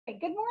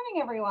Good morning,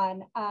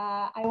 everyone.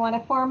 I want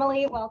to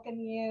formally welcome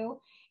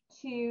you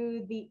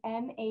to the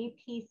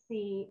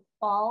MAPC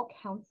Fall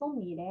Council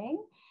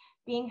meeting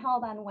being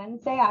held on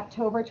Wednesday,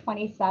 October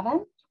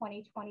 27th,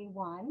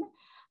 2021.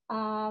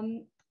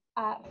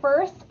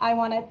 First, I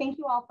want to thank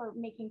you all for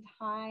making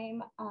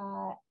time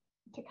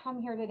to come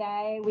here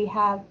today. We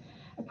have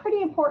a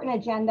pretty important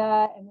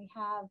agenda and we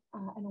have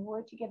an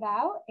award to give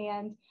out,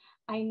 and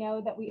I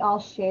know that we all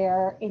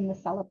share in the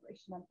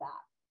celebration of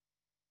that.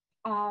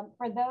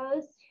 For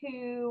those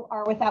who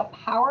are without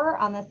power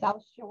on the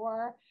South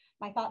Shore,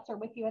 my thoughts are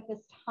with you at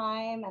this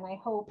time, and I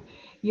hope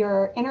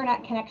your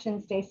internet connection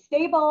stays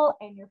stable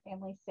and your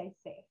family stays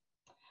safe.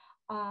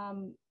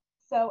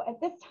 So at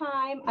this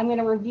time, I'm going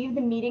to review the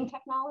meeting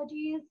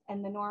technologies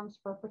and the norms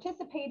for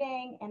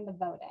participating and the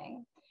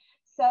voting.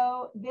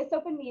 So this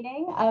open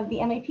meeting of the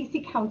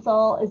MAPC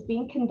Council is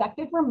being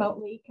conducted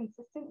remotely,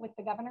 consistent with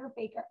Governor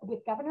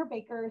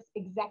Baker's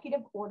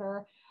executive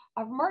order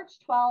of March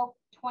 12,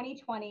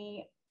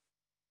 2020,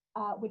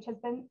 which has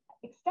been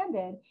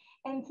extended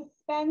and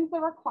suspends the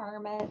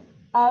requirement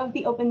of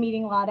the open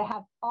meeting law to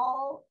have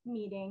all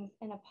meetings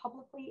in a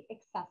publicly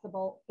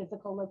accessible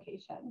physical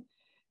location.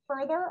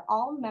 Further,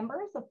 all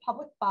members of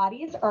public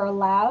bodies are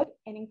allowed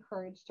and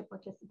encouraged to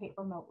participate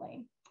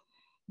remotely.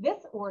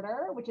 This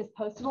order, which is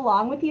posted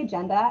along with the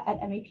agenda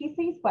at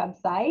MAPC's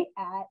website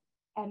at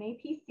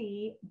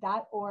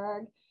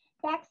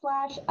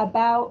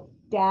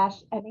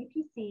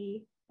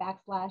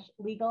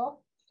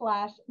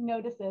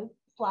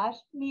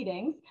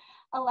mapc.org/about-mapc/legal/notices/meetings,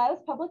 allows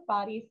public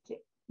bodies to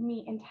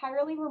meet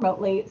entirely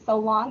remotely so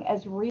long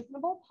as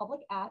reasonable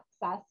public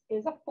access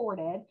is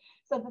afforded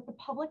so that the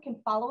public can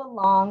follow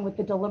along with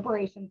the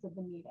deliberations of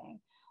the meeting.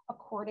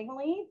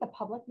 Accordingly, the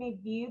public may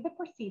view the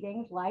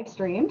proceedings live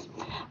streamed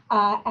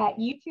at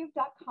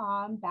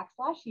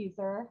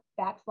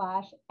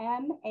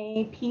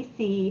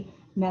youtube.com/user/MAPC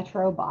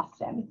Metro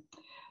Boston.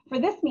 For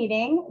this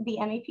meeting, the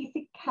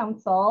MAPC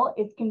Council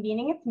is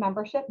convening its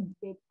membership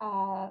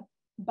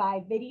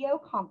by video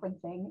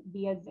conferencing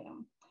via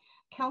Zoom.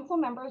 Council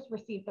members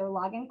receive their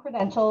login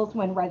credentials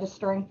when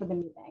registering for the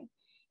meeting.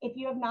 If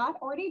you have not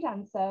already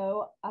done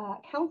so,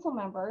 council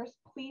members,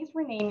 please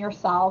rename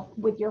yourself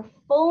with your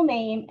full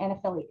name and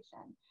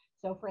affiliation.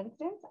 So for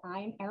instance,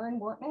 I'm Erin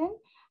Wortman,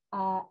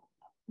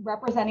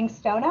 representing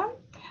Stoneham,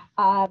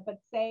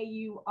 but say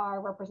you are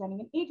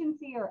representing an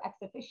agency or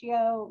ex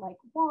officio like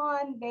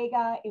Juan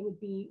Vega, it would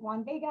be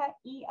Juan Vega,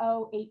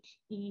 EOHED.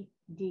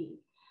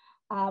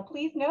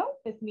 Please note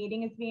this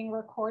meeting is being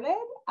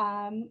recorded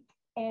and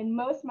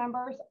most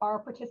members are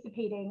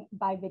participating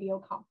by video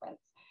conference.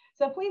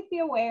 So please be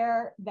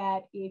aware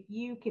that if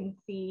you can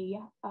see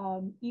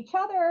each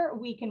other,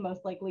 we can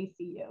most likely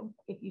see you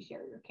if you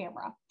share your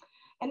camera.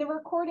 And the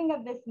recording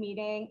of this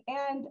meeting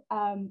and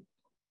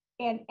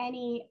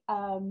any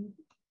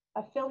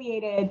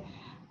affiliated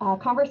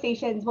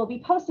conversations will be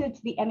posted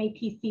to the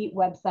MAPC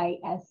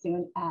website as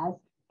soon as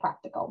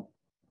practical.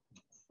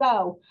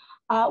 So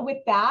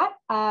with that,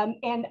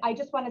 and I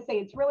just want to say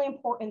it's really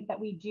important that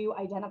we do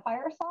identify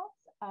ourselves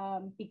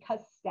because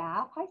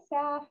staff, hi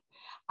staff,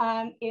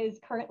 is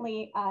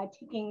currently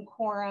taking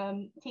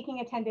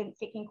attendance,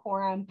 taking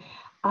quorum,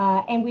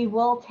 and we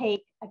will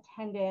take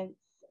attendance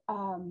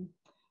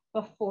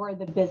before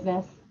the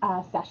business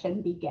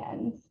session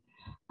begins.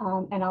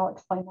 And I'll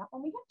explain that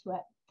when we get to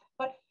it.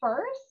 But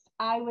first,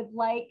 I would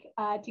like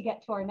to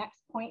get to our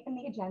next point in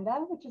the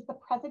agenda, which is the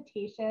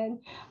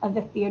presentation of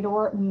the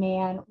Theodore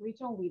Mann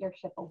Regional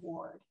Leadership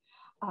Award.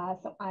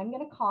 So I'm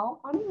going to call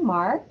on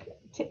Mark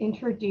to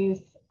introduce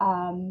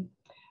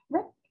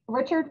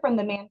Richard from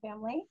the Mann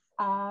family.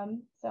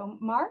 So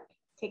Mark,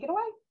 take it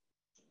away.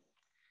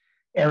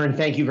 Erin,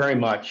 thank you very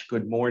much.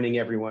 Good morning,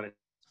 everyone.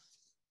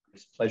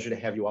 It's a pleasure to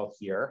have you all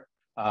here.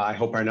 I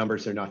hope our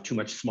numbers are not too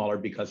much smaller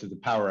because of the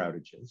power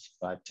outages,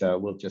 but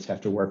we'll just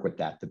have to work with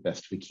that the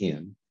best we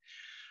can.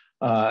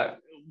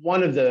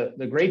 One of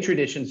the great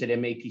traditions at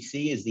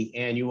MAPC is the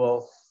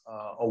annual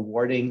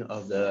awarding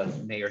of the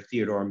Mayor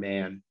Theodore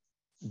Mann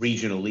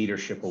Regional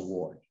Leadership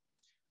Award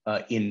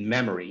in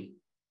memory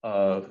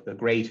of the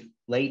great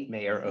late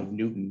mayor of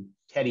Newton,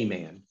 Teddy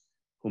Mann,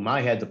 whom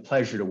I had the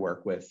pleasure to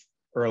work with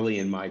early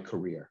in my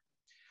career.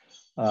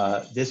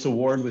 This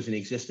award was in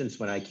existence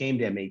when I came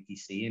to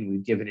MAPC, and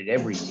we've given it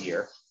every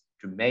year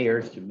to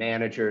mayors, to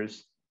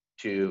managers,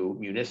 to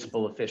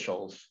municipal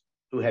officials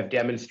who have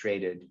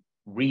demonstrated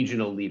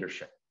regional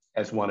leadership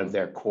as one of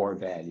their core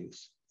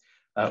values.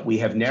 We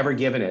have never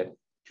given it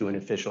to an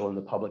official in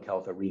the public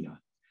health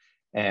arena.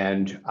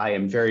 And I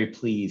am very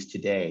pleased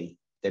today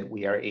that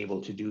we are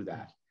able to do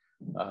that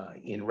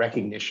in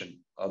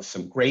recognition of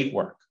some great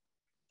work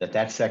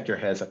that sector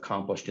has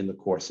accomplished in the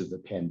course of the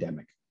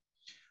pandemic.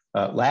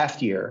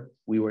 Last year,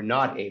 we were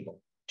not able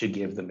to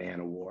give the Mann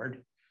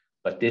Award,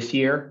 but this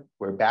year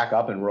we're back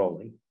up and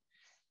rolling.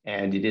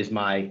 And it is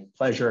my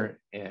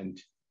pleasure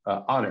and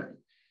honor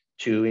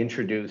to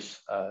introduce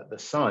the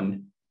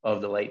son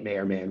of the late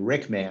Mayor Mann,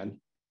 Rick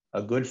Mann,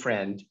 a good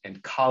friend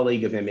and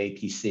colleague of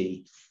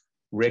MAPC,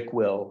 Rick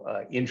will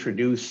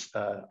introduce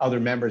other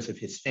members of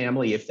his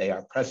family if they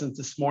are present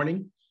this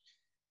morning,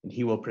 and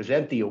he will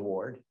present the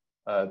award.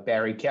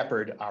 Barry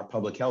Keppard, our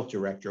public health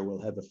director,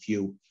 will have a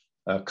few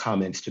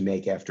comments to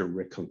make after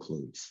Rick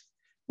concludes.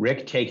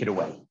 Rick, take it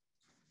away.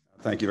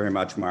 Thank you very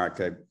much,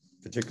 Mark. I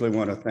particularly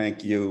want to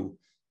thank you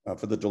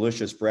for the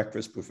delicious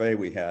breakfast buffet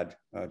we had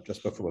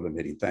just before the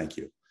meeting. Thank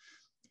you.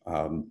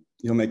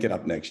 You'll make it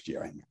up next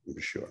year, I'm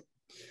sure.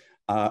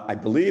 I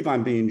believe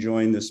I'm being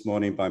joined this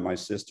morning by my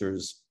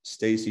sisters,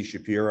 Stacy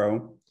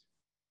Shapiro,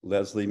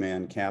 Leslie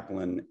Mann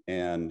Kaplan,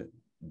 and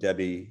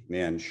Debbie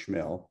Mann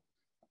Schmill.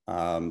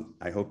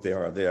 I hope they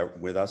are there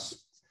with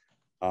us.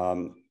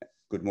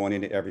 Good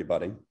morning to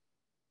everybody.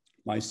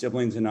 My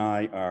siblings and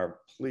I are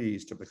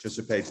pleased to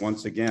participate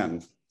once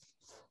again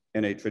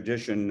in a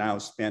tradition now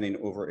spanning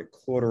over a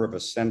quarter of a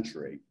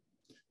century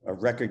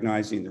of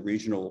recognizing the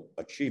regional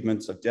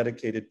achievements of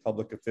dedicated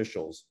public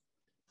officials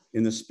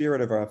in the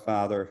spirit of our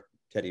father,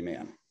 Teddy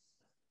Mann.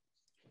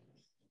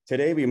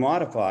 Today, we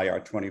modify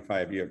our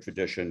 25-year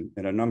tradition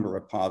in a number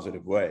of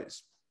positive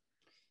ways.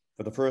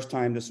 For the first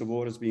time, this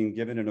award is being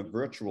given in a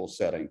virtual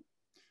setting,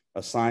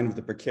 a sign of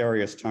the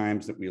precarious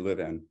times that we live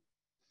in.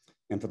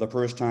 And for the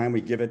first time,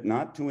 we give it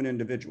not to an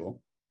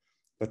individual,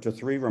 but to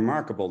three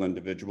remarkable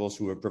individuals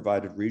who have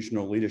provided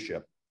regional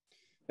leadership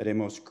at a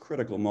most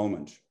critical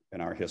moment in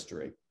our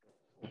history.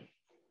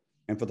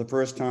 And for the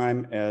first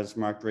time, as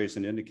Mark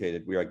Drazen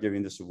indicated, we are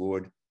giving this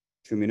award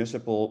to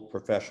municipal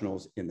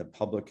professionals in the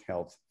public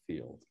health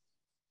field.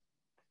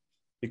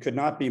 It could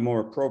not be more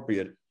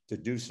appropriate to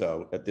do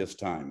so at this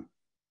time.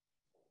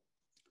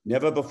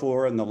 Never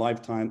before in the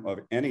lifetime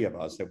of any of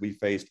us have we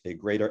faced a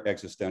greater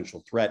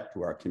existential threat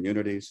to our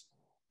communities,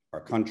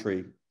 our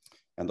country,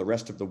 and the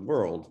rest of the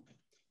world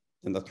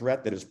than the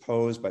threat that is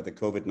posed by the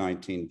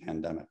COVID-19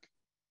 pandemic.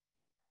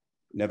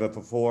 Never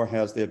before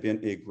has there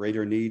been a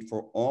greater need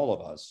for all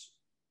of us,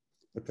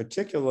 but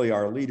particularly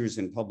our leaders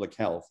in public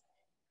health,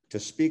 to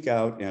speak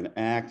out and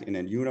act in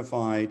a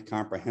unified,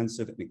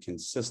 comprehensive, and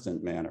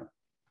consistent manner.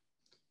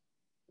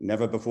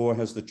 Never before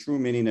has the true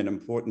meaning and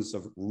importance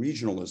of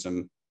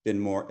regionalism been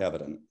more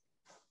evident.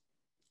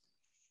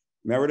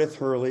 Meredith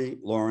Hurley,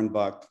 Lauren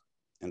Buck,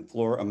 and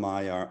Flora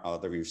Amaya are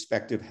the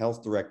respective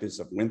health directors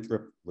of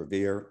Winthrop,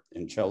 Revere,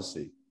 and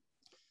Chelsea,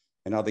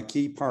 and are the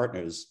key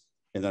partners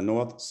in the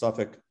North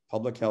Suffolk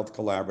Public Health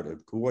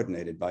Collaborative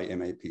coordinated by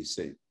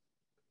MAPC.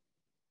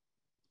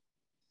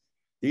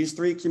 These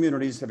three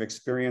communities have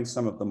experienced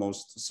some of the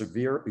most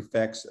severe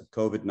effects of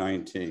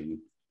COVID-19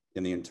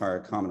 in the entire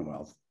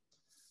Commonwealth,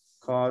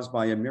 caused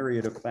by a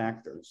myriad of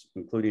factors,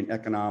 including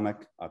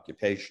economic,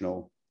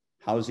 occupational,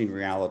 housing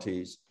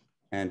realities,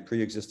 and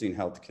pre-existing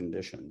health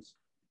conditions.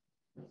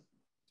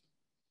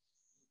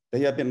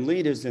 They have been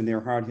leaders in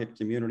their hard-hit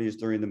communities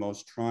during the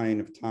most trying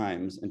of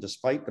times, and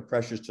despite the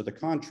pressures to the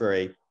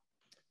contrary,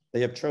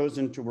 they have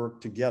chosen to work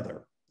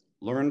together,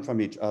 learn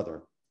from each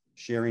other,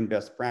 sharing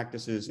best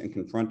practices and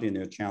confronting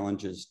their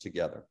challenges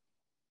together.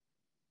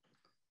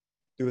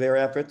 Through their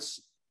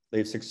efforts,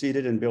 they've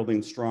succeeded in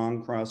building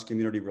strong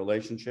cross-community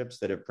relationships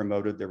that have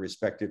promoted their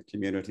respective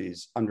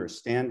communities'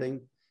 understanding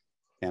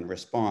and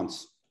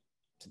response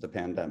to the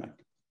pandemic.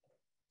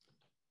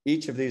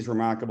 Each of these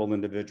remarkable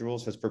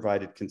individuals has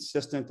provided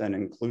consistent and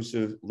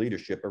inclusive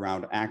leadership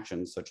around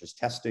actions such as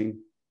testing,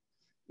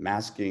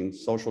 masking,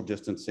 social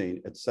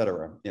distancing, et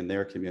cetera, in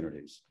their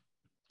communities.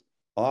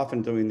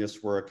 Often doing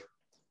this work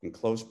in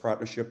close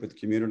partnership with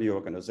community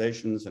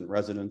organizations and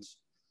residents,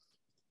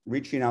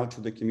 reaching out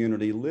to the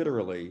community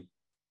literally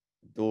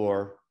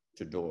door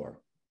to door.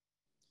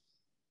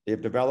 They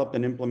have developed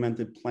and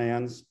implemented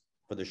plans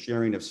for the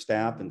sharing of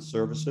staff and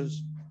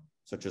services,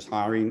 such as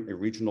hiring a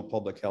regional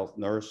public health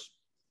nurse,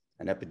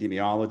 an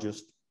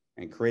epidemiologist,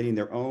 and creating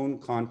their own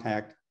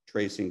contact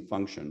tracing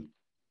function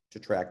to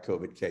track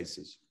COVID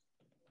cases.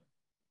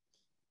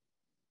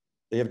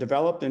 They have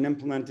developed and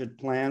implemented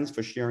plans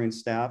for sharing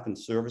staff and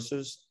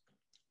services,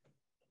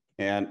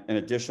 and in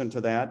addition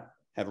to that,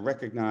 have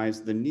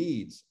recognized the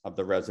needs of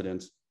the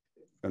residents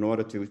in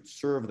order to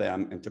serve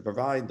them and to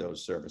provide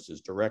those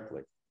services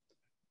directly,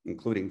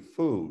 including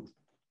food,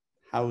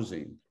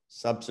 housing,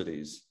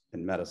 subsidies,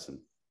 and medicine.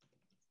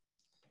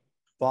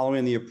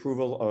 Following the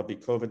approval of the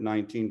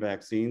COVID-19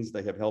 vaccines,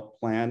 they have helped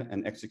plan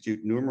and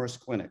execute numerous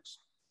clinics,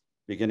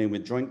 beginning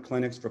with joint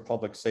clinics for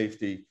public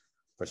safety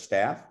for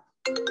staff.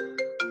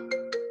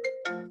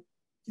 Can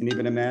you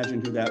even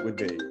imagine who that would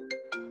be?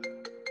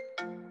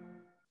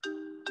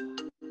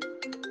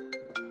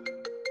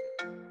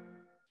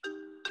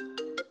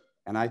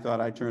 And I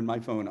thought I turned my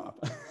phone off.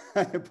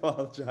 I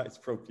apologize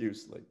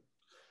profusely.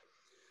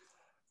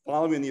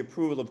 Following the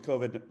approval of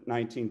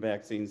COVID-19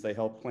 vaccines, they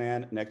helped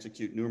plan and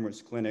execute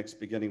numerous clinics,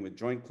 beginning with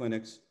joint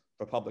clinics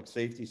for public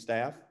safety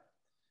staff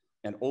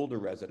and older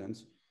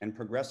residents, and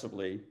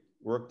progressively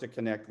work to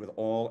connect with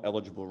all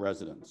eligible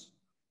residents.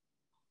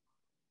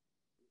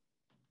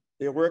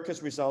 Their work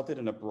has resulted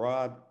in a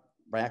broad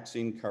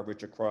vaccine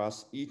coverage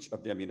across each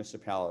of their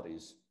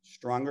municipalities,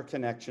 stronger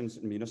connections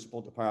in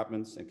municipal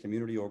departments and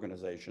community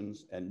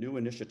organizations, and new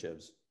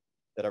initiatives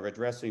that are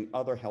addressing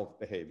other health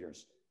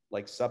behaviors,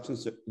 like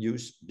substance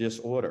use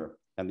disorder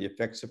and the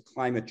effects of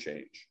climate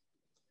change.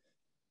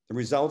 The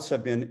results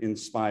have been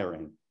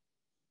inspiring.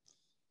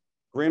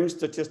 Grim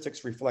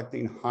statistics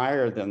reflecting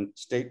higher than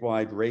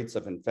statewide rates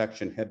of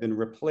infection have been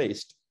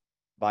replaced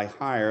by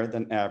higher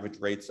than average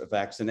rates of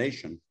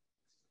vaccination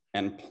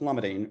and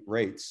plummeting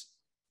rates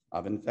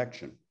of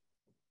infection.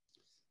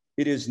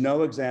 It is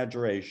no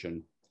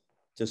exaggeration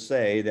to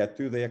say that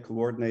through their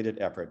coordinated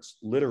efforts,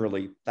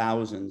 literally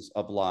thousands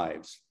of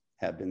lives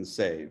have been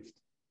saved.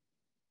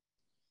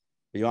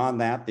 Beyond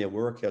that, their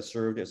work has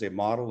served as a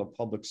model of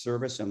public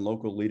service and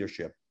local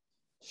leadership,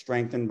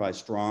 strengthened by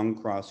strong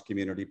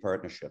cross-community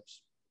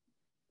partnerships.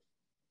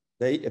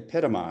 They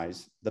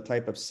epitomize the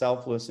type of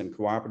selfless and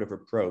cooperative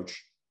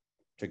approach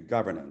to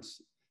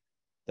governance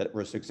that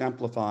was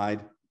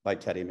exemplified by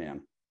Teddy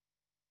Mann.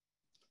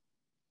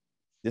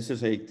 This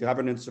is a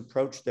governance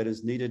approach that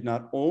is needed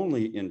not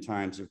only in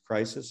times of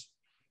crisis,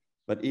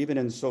 but even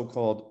in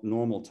so-called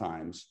normal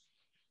times,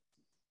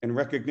 in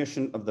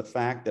recognition of the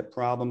fact that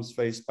problems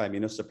faced by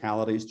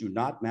municipalities do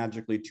not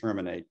magically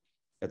terminate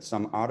at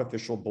some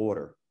artificial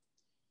border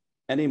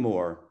any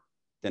more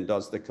than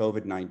does the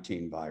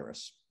COVID-19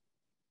 virus.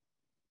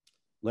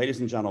 Ladies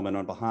and gentlemen,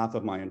 on behalf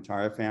of my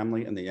entire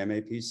family and the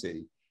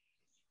MAPC,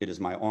 it is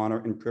my honor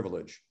and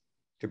privilege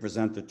to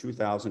present the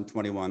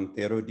 2021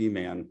 Theodore D.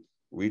 Mann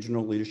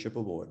Regional Leadership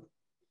Award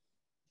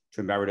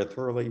to Meredith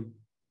Hurley,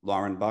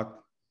 Lauren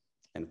Buck,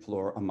 and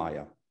Flora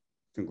Amaya.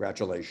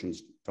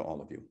 Congratulations to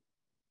all of you.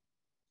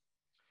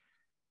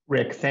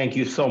 Rick, thank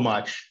you so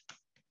much.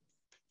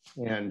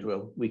 And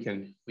we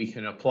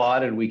can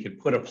applaud, and we can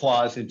put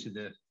applause into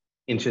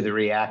the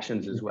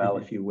reactions as well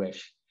if you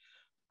wish.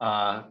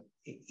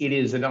 It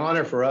is an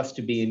honor for us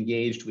to be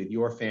engaged with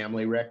your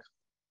family, Rick.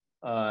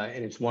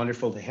 And it's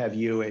wonderful to have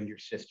you and your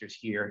sisters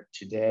here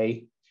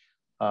today.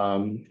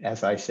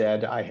 As I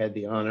said, I had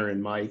the honor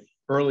in my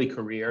early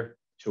career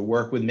to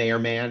work with Mayor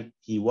Mann.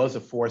 He was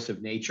a force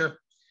of nature.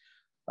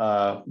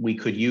 We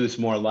could use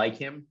more like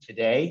him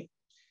today.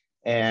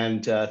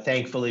 And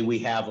thankfully, we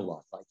have a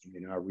lot like him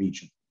in our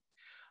region.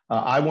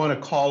 I want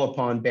to call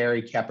upon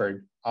Barry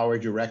Keppard, our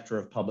Director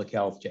of Public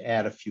Health, to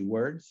add a few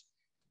words.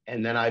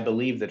 And then I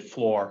believe that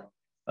Flor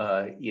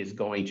is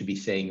going to be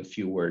saying a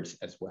few words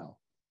as well.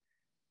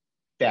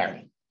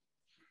 Barry.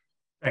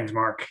 Thanks,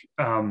 Mark.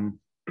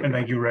 And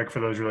thank you, Rick,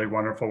 for those really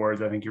wonderful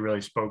words. I think you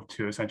really spoke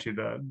to essentially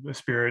the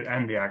spirit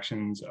and the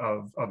actions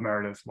of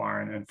Meredith,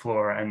 Lauren, and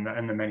Flora,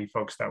 and the many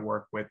folks that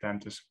work with them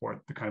to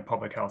support the kind of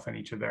public health in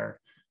each of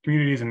their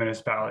communities and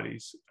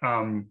municipalities.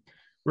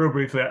 Real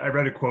briefly, I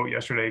read a quote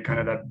yesterday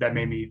kind of that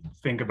made me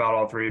think about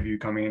all three of you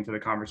coming into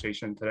the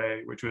conversation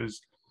today, which was,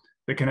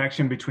 the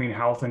connection between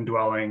health and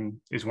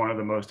dwelling is one of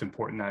the most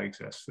important that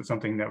exists. It's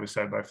something that was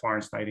said by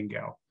Florence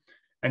Nightingale.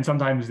 And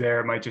sometimes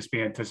there might just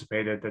be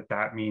anticipated that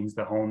that means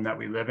the home that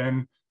we live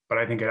in, but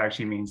I think it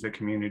actually means the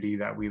community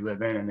that we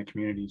live in and the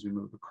communities we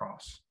move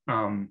across.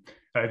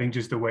 I think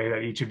just the way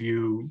that each of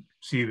you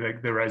see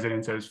the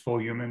residents as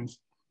full humans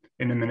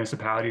in the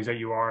municipalities that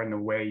you are, and the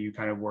way you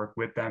kind of work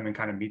with them and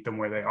kind of meet them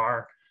where they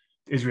are,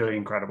 is really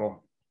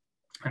incredible.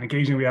 And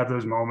occasionally we have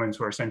those moments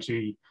where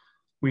essentially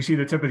we see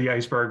the tip of the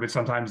iceberg, but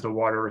sometimes the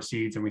water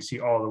recedes and we see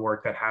all the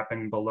work that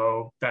happened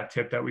below that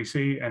tip that we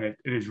see. And it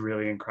is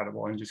really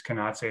incredible, and just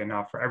cannot say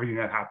enough for everything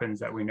that happens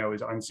that we know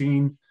is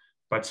unseen,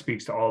 but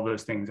speaks to all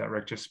those things that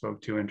Rick just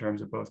spoke to in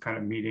terms of both kind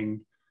of meeting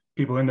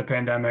people in the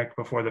pandemic,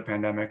 before the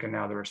pandemic, and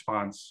now the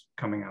response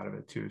coming out of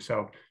it too.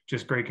 So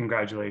just great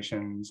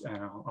congratulations.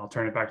 And I'll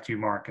turn it back to you,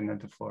 Mark, and then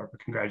to Flora.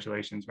 But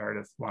congratulations,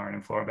 Meredith, Lauren,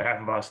 and Flora, on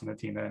behalf of us and the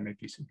team at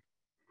MAPC.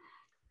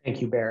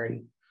 Thank you,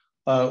 Barry.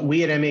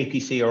 We at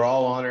MAPC are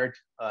all honored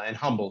and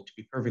humbled, to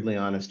be perfectly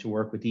honest, to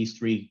work with these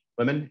three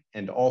women,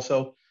 and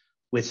also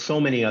with so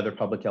many other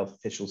public health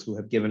officials who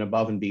have given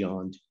above and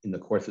beyond in the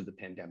course of the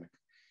pandemic.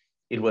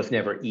 It was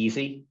never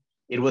easy.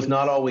 It was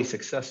not always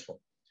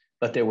successful,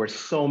 but there were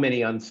so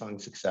many unsung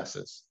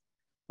successes.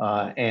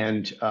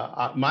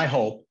 My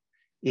hope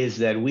is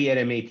that we at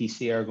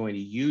MAPC are going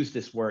to use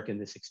this work and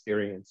this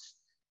experience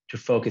to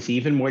focus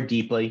even more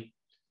deeply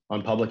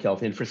on public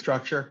health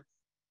infrastructure,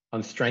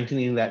 on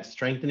strengthening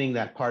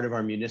that part of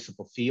our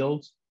municipal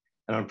fields,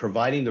 and on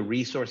providing the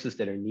resources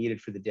that are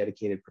needed for the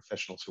dedicated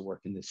professionals who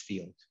work in this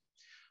field.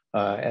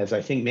 As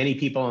I think many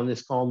people on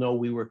this call know,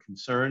 we were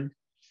concerned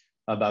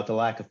about the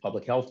lack of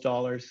public health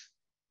dollars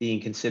being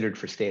considered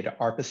for state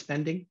ARPA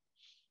spending.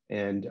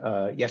 And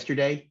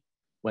yesterday,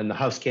 when the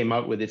House came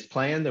out with its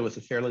plan, there was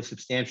a fairly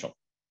substantial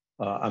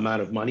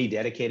amount of money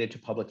dedicated to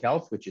public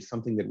health, which is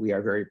something that we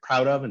are very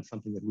proud of and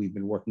something that we've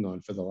been working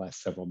on for the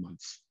last several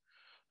months,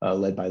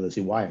 led by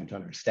Lizzie Wyant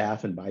on our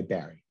staff and by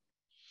Barry.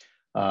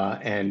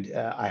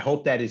 I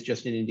hope that is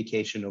just an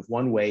indication of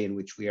one way in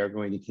which we are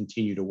going to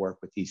continue to work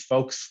with these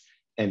folks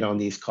and on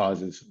these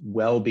causes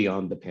well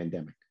beyond the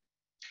pandemic.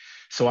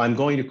 So I'm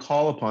going to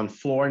call upon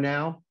Flor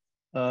now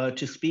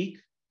to speak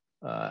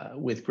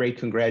with great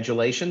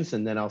congratulations,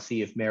 and then I'll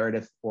see if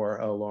Meredith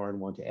or Lauren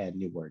want to add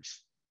any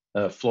words.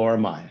 Flora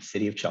Maya,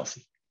 City of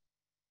Chelsea.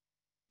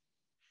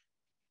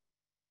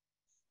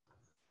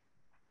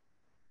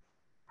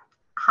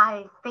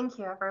 Hi, thank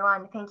you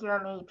everyone. Thank you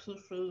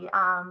MAPC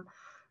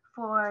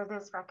for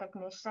this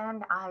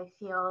recognition. I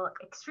feel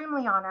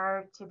extremely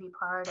honored to be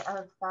part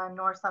of the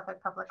North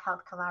Suffolk Public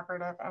Health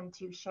Collaborative and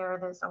to share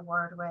this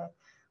award with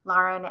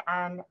Lauren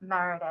and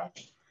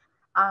Meredith.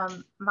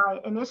 My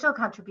initial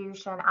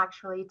contribution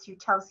actually to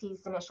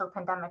Chelsea's initial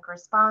pandemic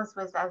response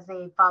was as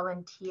a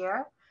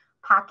volunteer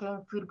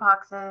packing food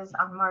boxes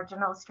on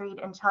Marginal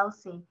Street in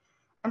Chelsea.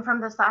 And from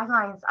the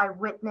sidelines, I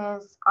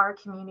witnessed our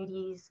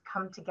communities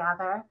come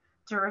together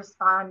to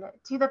respond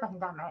to the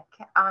pandemic.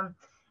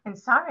 And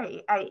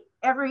sorry,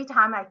 every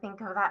time I think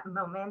of that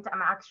moment,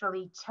 I'm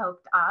actually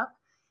choked up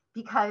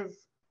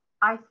because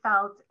I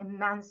felt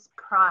immense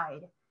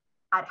pride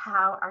at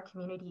how our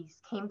communities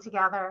came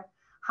together,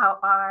 how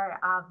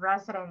our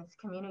residents,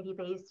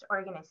 community-based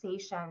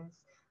organizations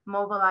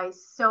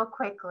mobilized so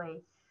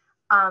quickly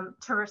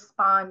to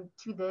respond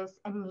to this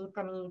and meet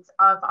the needs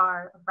of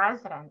our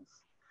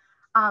residents.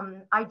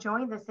 I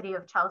joined the city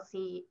of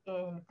Chelsea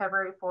in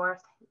February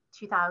 4th,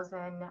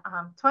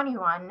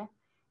 2021,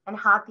 and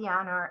had the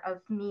honor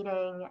of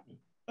meeting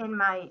in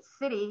my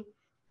city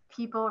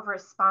people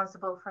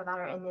responsible for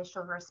that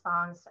initial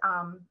response,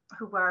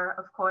 who were,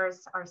 of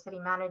course, our city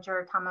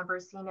manager, Tama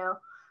Bursino,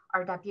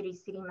 our deputy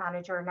city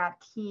manager, Nat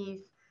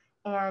Keefe,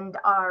 and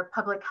our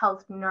public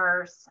health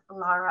nurse,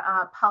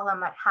 Paula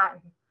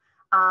Manhattan,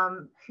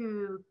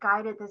 who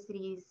guided the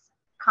city's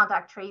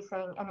contact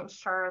tracing and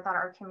ensured that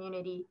our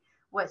community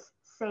was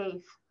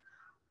safe.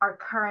 Our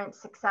current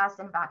success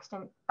in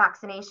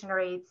vaccination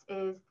rates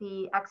is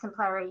the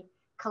exemplary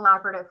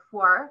collaborative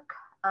work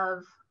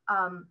of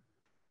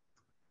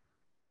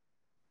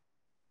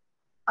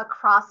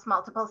across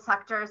multiple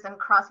sectors and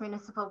cross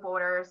municipal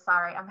borders.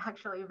 Sorry, I'm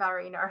actually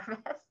very nervous.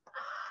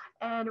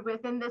 And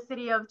within the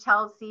city of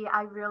Chelsea,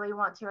 I really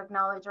want to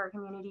acknowledge our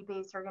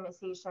community-based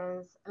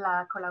organizations,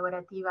 La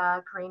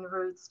Colaborativa, Green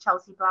Roots,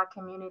 Chelsea Black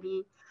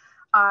Community,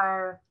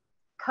 our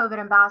COVID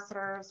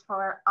ambassadors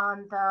for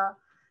on the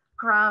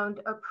ground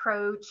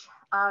approach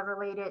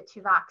related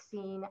to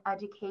vaccine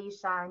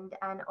education.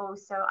 And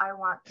also I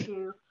want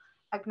to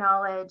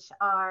acknowledge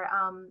our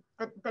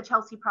the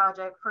Chelsea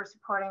Project for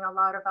supporting a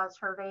lot of us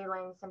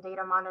surveillance and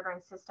data monitoring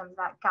systems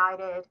that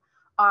guided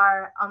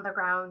our on the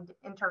ground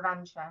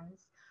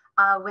interventions.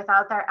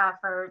 Without their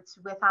efforts,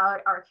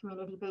 without our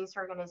community-based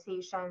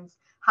organizations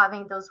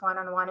having those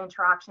one-on-one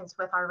interactions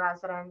with our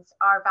residents,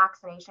 our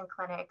vaccination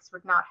clinics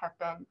would not have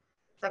been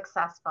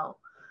successful.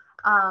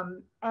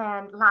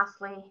 And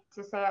lastly,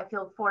 to say I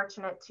feel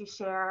fortunate to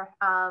share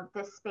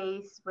this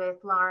space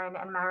with Lauren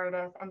and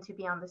Meredith and to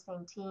be on the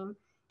same team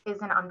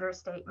is an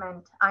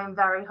understatement. I'm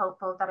very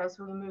hopeful that as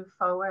we move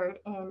forward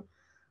in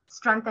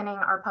strengthening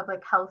our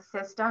public health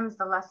systems,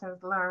 the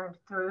lessons learned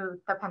through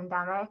the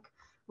pandemic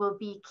will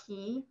be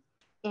key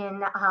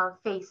in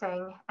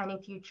facing any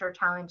future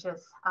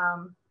challenges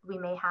we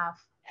may have.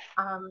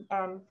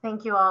 And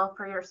thank you all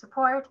for your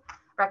support,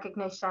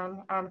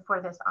 recognition, and for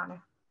this honor.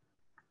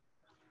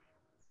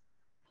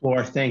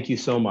 Flor, thank you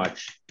so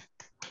much.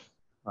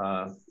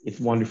 It's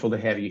wonderful to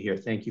have you here.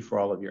 Thank you for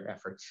all of your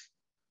efforts.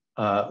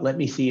 Let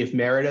me see if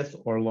Meredith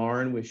or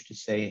Lauren wish to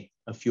say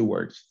a few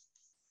words.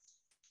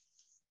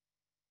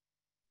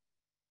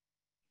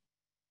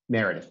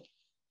 Meredith.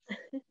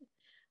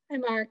 Hi,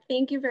 Mark.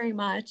 Thank you very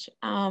much.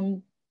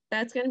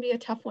 That's going to be a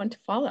tough one to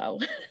follow.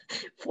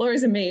 Flor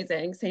is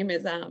amazing. Same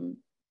as I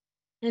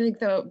think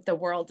the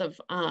world of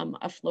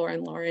Flor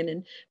and Lauren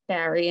and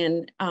Barry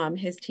and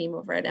his team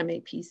over at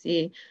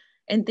MAPC.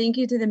 And thank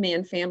you to the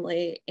Mann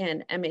family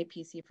and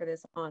MAPC for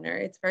this honor.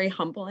 It's very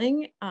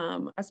humbling,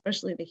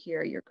 especially to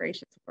hear your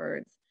gracious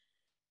words.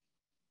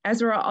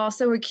 As we're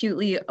also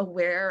acutely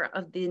aware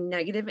of the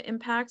negative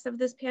impacts of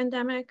this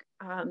pandemic,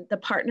 the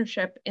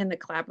partnership and the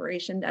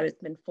collaboration that has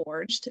been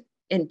forged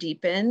and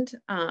deepened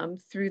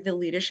through the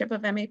leadership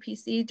of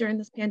MAPC during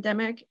this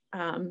pandemic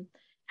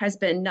has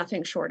been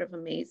nothing short of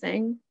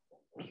amazing.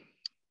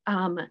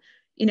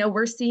 You know,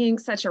 we're seeing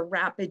such a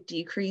rapid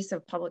decrease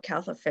of public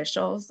health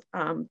officials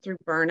through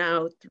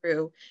burnout,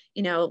 through,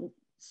 you know,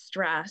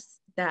 stress,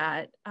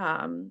 that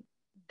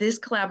this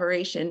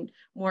collaboration,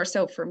 more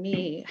so for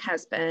me,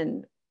 has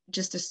been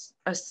just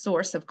a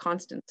source of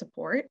constant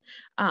support.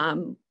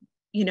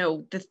 You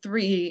know,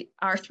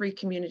 our three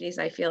communities,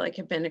 I feel like,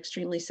 have been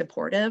extremely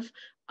supportive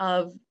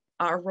of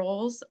our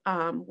roles,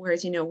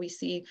 whereas, you know, we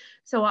see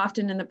so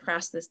often in the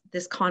press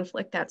this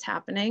conflict that's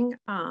happening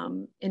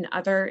in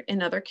other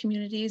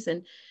communities,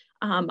 and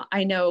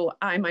I know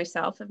I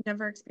myself have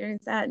never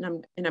experienced that,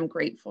 and I'm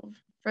grateful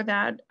for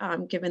that,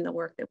 given the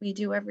work that we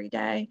do every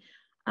day.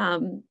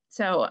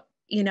 So,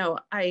 you know,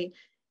 I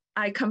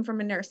come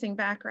from a nursing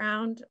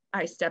background.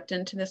 I stepped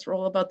into this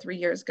role about 3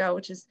 years ago,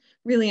 which is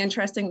really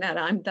interesting that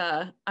I'm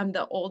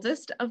the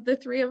oldest of the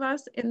three of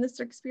us in this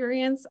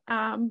experience,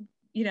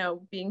 you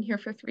know, being here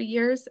for 3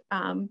 years.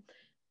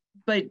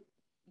 But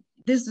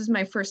this is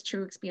my first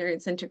true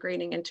experience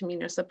integrating into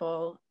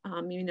municipal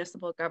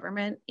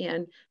government.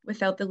 And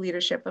without the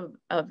leadership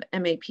of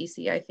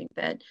MAPC, I think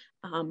that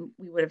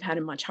we would have had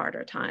a much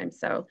harder time.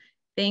 So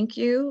thank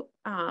you.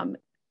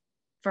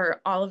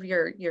 for all of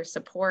your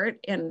support.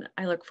 And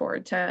I look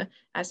forward to,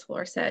 as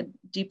Flor said,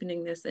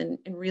 deepening this and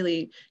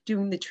really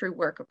doing the true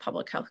work of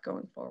public health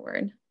going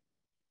forward.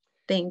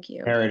 Thank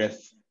you.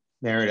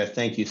 Meredith,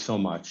 thank you so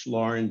much.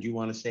 Lauren, do you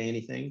want to say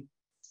anything?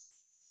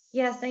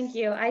 Yes, thank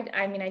you.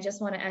 I mean, I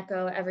just want to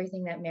echo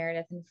everything that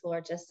Meredith and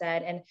Flor just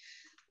said. And,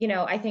 you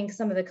know, I think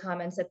some of the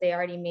comments that they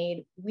already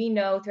made, we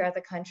know throughout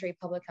the country,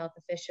 public health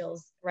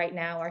officials right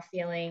now are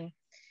feeling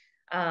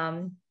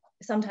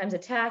sometimes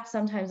attacked,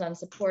 sometimes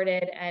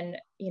unsupported, and,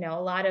 you know,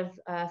 a lot of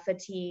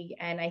fatigue.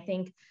 And I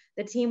think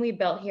the team we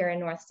built here in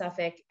North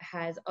Suffolk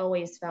has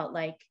always felt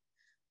like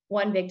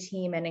one big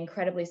team and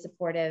incredibly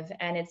supportive.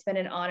 And it's been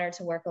an honor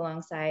to work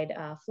alongside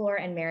Flor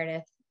and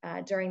Meredith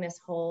during this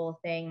whole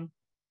thing.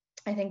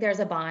 I think there's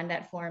a bond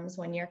that forms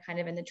when you're kind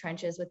of in the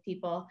trenches with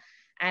people.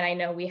 And I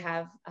know we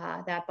have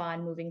that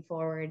bond moving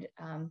forward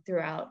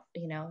throughout,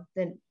 you know,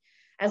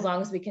 as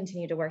long as we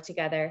continue to work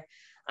together.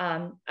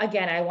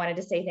 Again, I wanted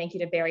to say thank you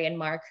to Barry and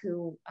Mark,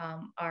 who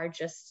are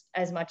just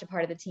as much a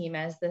part of the team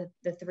as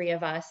the three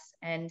of us,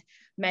 and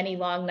many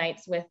long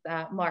nights with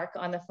Mark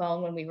on the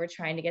phone when we were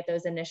trying to get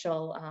those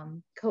initial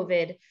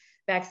COVID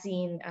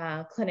vaccine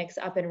clinics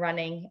up and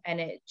running. And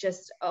it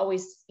just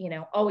always, you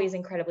know, always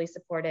incredibly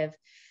supportive.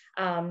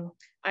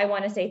 I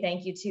want to say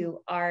thank you to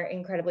our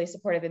incredibly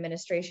supportive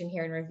administration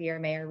here in Revere,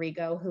 Mayor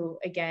Rigo, who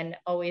again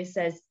always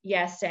says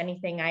yes to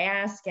anything I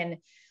ask, and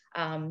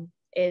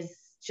is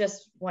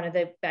just one of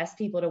the best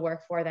people to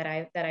work for that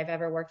I've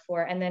ever worked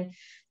for. And then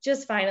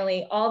just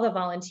finally, all the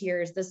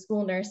volunteers, the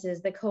school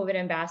nurses, the COVID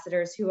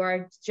ambassadors, who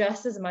are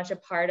just as much a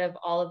part of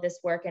all of this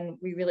work, and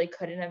we really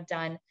couldn't have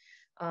done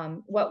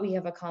what we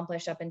have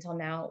accomplished up until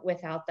now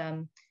without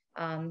them.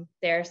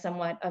 They're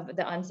somewhat of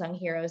the unsung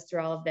heroes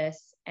through all of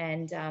this,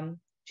 and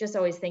just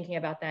always thinking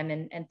about them.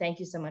 And thank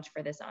you so much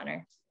for this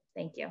honor.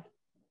 Thank you.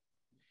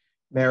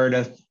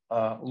 Meredith,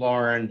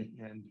 Lauren,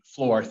 and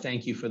Flor,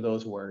 thank you for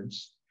those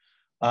words.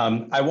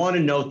 I want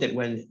to note that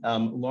when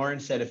Lauren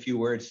said a few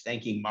words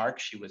thanking Mark,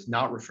 she was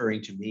not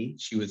referring to me.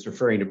 She was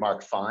referring to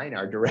Mark Fine,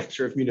 our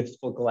Director of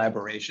Municipal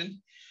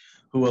Collaboration,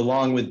 who,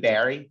 along with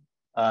Barry,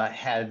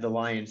 had the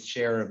lion's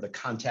share of the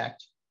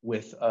contact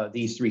with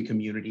these three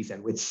communities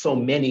and with so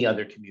many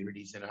other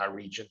communities in our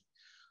region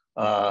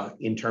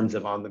in terms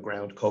of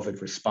on-the-ground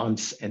COVID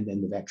response and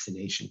then the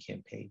vaccination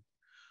campaign.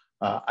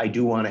 I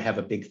do want to have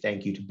a big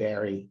thank you to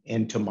Barry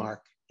and to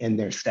Mark and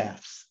their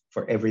staffs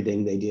for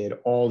everything they did,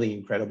 all the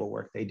incredible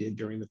work they did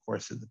during the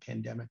course of the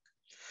pandemic.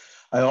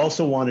 I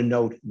also want to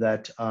note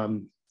that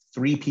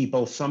three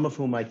people, some of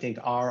whom I think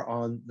are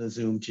on the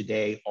Zoom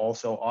today,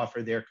 also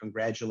offer their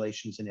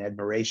congratulations and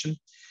admiration.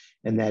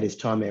 And that is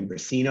Tom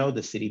Ambrosino,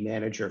 the city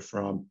manager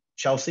from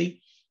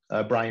Chelsea,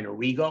 Brian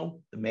Arrigo,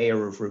 the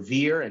mayor of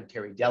Revere, and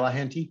Terry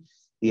Delahanty,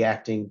 the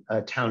acting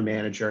town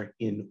manager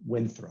in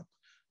Winthrop.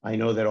 I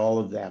know that all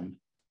of them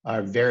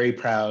are very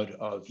proud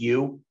of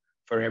you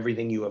for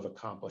everything you have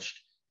accomplished,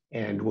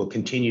 and will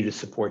continue to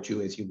support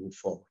you as you move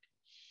forward.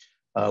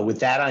 With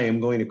that, I am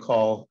going to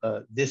call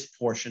this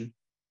portion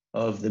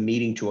of the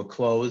meeting to a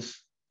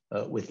close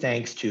with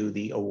thanks to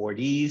the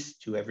awardees,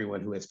 to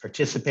everyone who has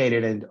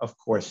participated, and of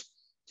course,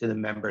 to the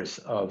members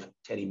of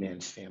Teddy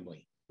Mann's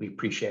family. We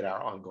appreciate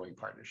our ongoing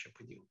partnership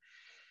with you.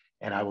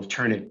 And I will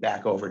turn it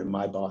back over to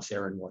my boss,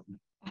 Erin Wharton.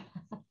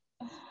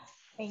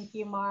 Thank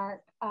you,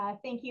 Mark.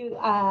 Thank you.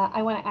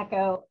 I want to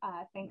echo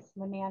thanks to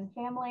the Mann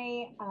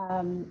family.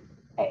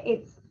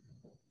 It's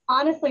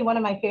honestly one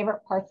of my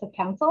favorite parts of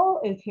council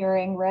is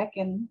hearing Rick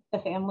and the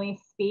family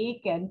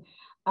speak, and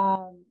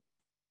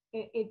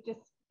it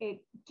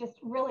just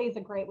really is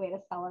a great way to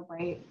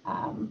celebrate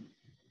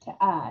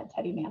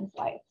Teddy Mann's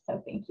life.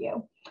 So thank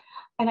you.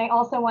 And I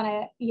also want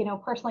to,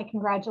 personally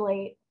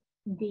congratulate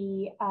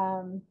the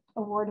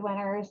award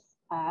winners.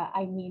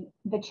 I mean,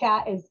 the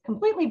chat is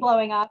completely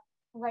blowing up,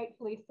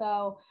 rightfully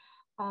so.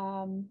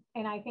 And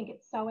I think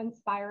it's so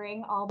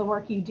inspiring, all the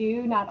work you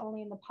do, not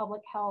only in the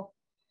public health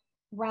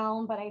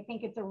realm, but I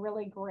think it's a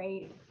really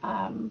great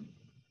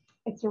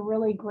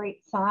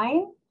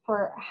sign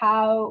for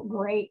how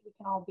great we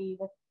can all be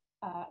with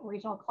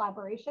regional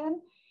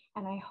collaboration.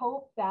 And I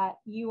hope that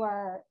you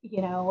are,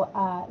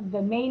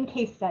 the main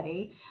case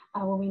study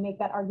when we make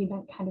that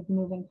argument kind of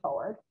moving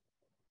forward.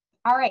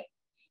 All right.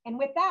 And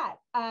with that,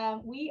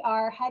 we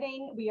are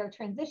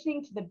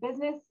transitioning to the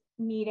business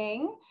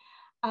meeting.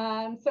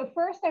 So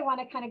first, I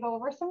want to kind of go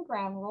over some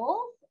ground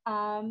rules.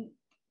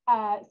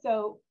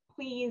 So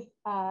please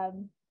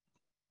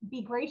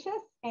be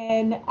gracious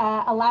in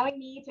allowing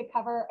me to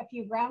cover a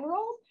few ground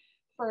rules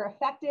for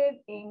effective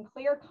and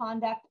clear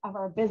conduct of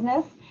our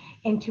business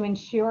and to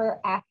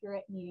ensure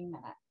accurate meeting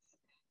minutes.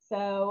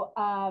 So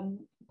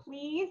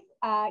please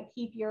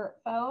keep your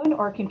phone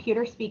or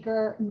computer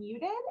speaker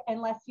muted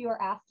unless you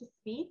are asked to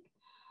speak.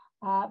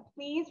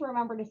 Please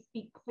remember to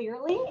speak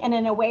clearly and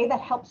in a way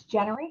that helps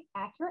generate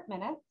accurate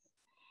minutes.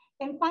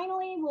 And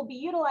finally, we'll be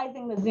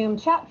utilizing the Zoom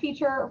chat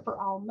feature for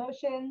all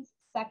motions,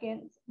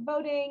 seconds,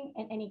 voting,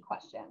 and any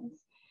questions.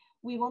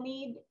 We will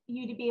need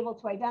you to be able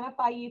to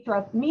identify you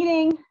throughout the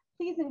meeting.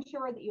 please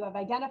ensure that you have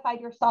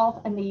identified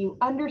yourself and that you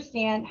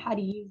understand how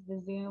to use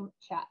the Zoom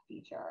chat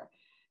feature.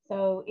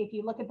 So if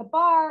you look at the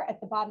bar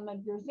at the bottom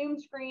of your Zoom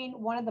screen,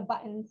 one of the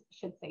buttons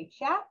should say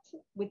chat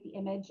with the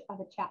image of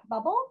a chat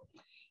bubble.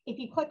 If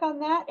you click on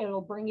that, it will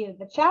bring you to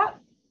the chat.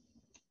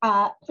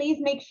 Please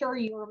make sure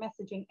you are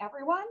messaging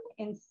everyone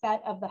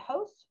instead of the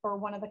host or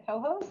one of the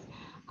co-hosts.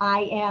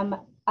 I am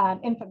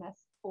infamous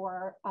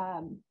for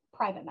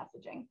private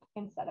messaging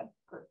instead of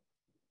group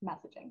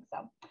messaging.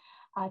 So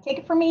take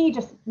it from me,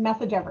 just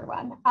message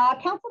everyone.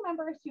 Council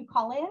members who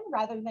call in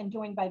rather than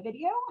join by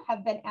video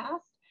have been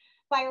asked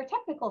by our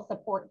technical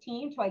support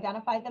team to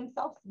identify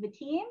themselves to the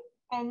team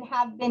and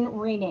have been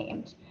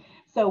renamed.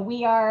 So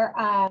we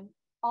are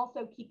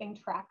also keeping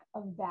track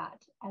of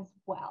that as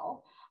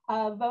well.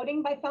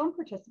 Voting by phone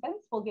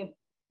participants will give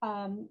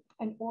an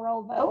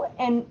oral vote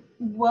and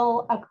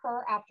will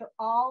occur after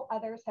all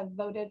others have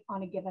voted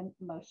on a given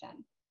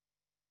motion.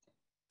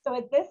 So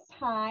at this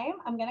time,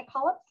 I'm going to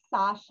call up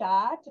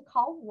Sasha to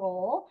call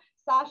roll.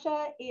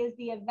 Sasha is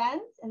the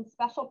Events and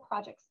Special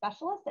Project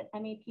Specialist at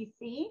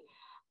MAPC.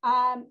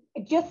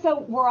 Just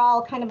so we're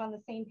all kind of on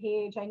the same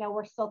page, I know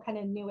we're still kind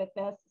of new at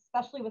this,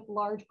 especially with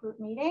large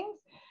group meetings.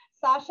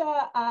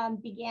 Sasha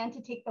began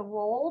to take the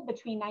role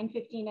between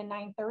 9:15 and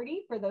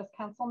 9:30 for those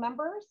council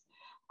members.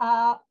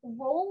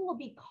 Roll will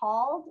be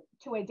called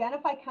to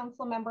identify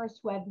council members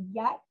who have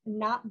yet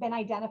not been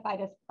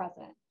identified as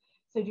present.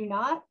 So do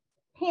not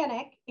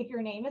panic if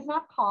your name is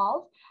not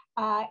called.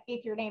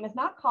 If your name is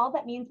not called,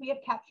 that means we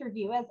have captured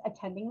you as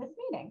attending this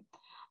meeting.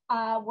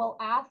 We'll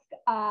ask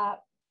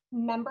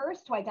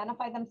members to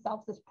identify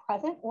themselves as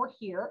present or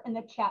here in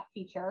the chat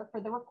feature for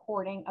the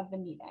recording of the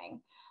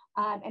meeting.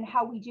 And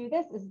how we do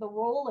this is the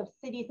roll of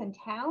cities and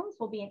towns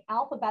will be in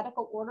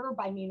alphabetical order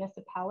by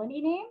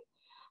municipality name.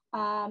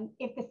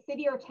 If the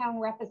city or town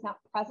rep is not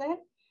present,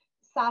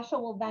 Sasha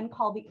will then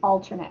call the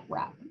alternate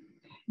rep.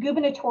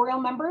 Gubernatorial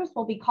members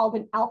will be called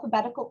in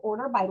alphabetical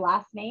order by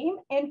last name.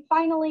 And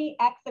finally,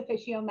 ex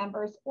officio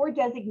members or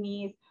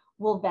designees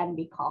will then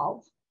be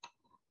called.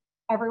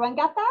 Everyone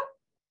got that?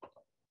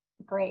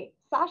 Great.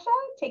 Sasha,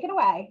 take it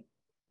away.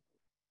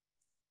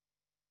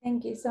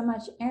 Thank you so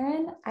much,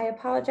 Erin. I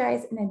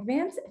apologize in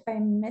advance if I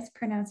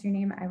mispronounce your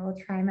name. I will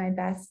try my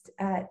best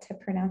to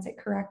pronounce it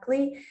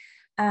correctly.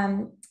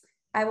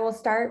 I will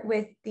start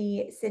with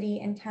the city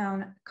and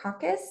town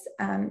caucus,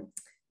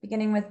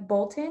 beginning with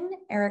Bolton,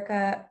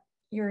 Erica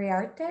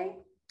Uriarte.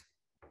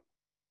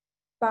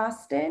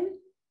 Boston,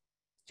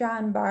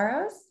 John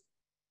Barros.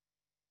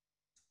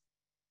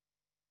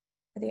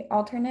 For the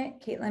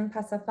alternate, Caitlin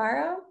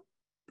Pasafaro.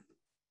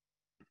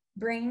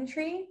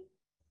 Braintree,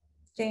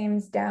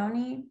 James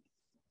Downey.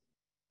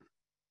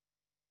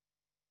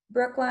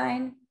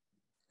 Brookline,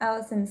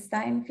 Allison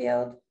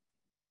Steinfield.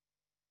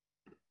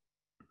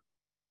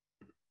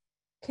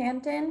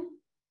 Canton,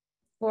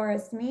 Laura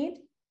Smead.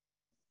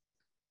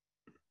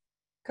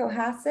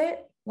 Cohasset,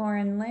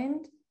 Lauren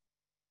Lind.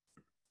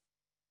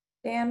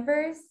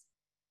 Danvers,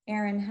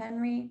 Aaron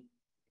Henry.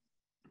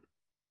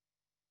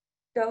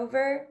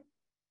 Dover,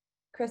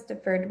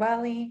 Christopher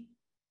Dwelly.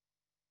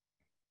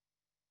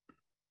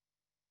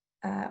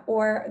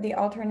 Or the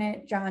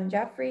alternate, John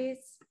Jeffries.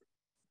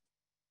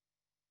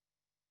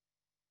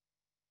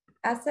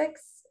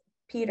 Essex,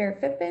 Peter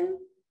Phippen.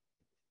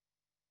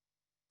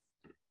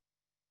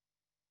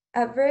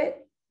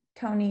 Everett,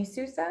 Tony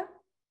Sousa.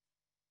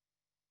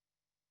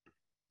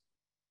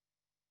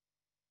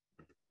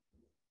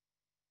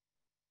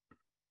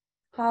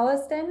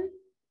 Holliston,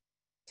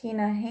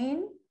 Tina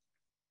Hain.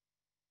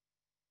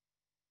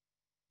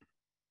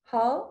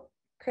 Hull,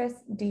 Chris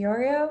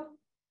Diorio.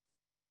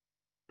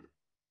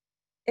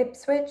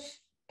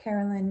 Ipswich,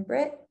 Carolyn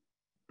Britt.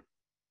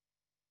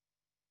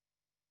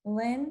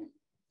 Lynn,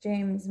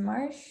 James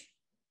Marsh.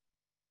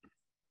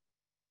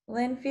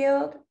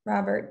 Linfield,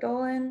 Robert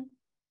Dolan.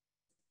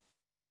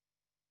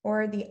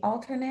 Or the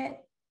alternate,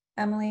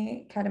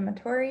 Emily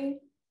Catamatori.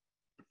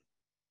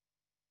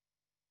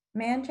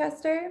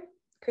 Manchester,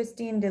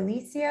 Christine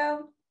Delicio.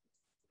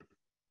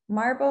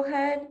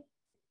 Marblehead,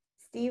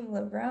 Steve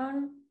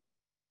Levrone.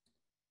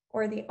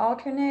 Or the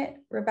alternate,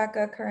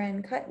 Rebecca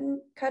Curran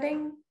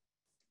Cutting.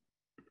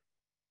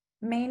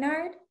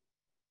 Maynard,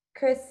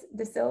 Chris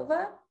De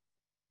Silva.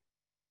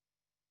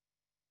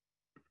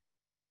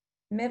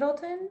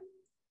 Middleton,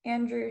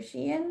 Andrew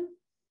Sheehan.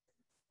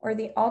 Or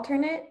the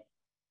alternate,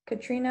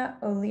 Katrina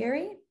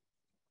O'Leary.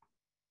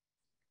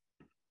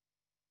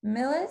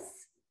 Millis,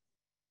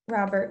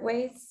 Robert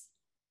Wace.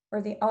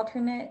 Or the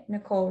alternate,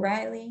 Nicole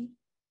Riley.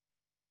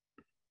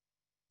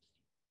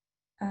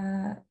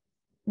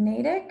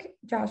 Natick,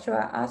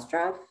 Joshua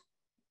Ostroff.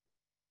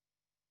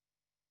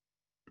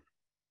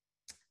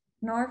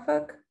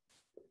 Norfolk,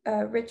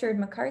 Richard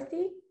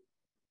McCarthy.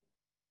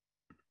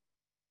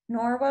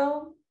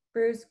 Norwell,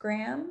 Bruce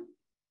Graham.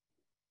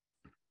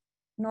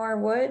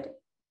 Norwood,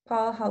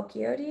 Paul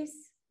Halkiotis.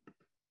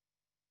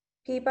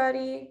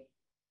 Peabody,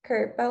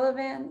 Kurt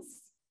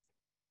Bellavance.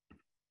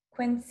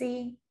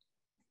 Quincy,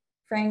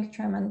 Frank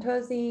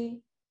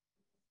Tremontosi.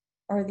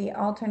 Or the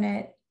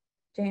alternate,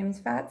 James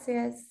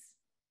Fatsius.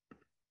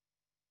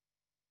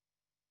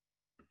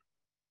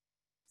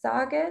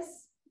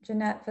 Saugus,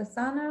 Jeanette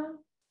Fasano.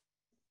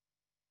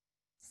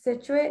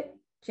 Scituate,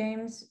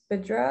 James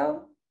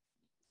Bedreau,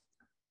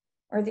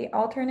 or the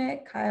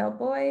alternate, Kyle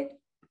Boyd.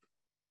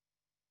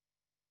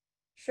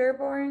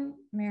 Sherborne,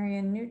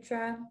 Marion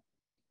Nutra.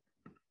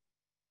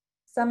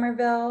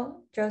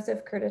 Somerville,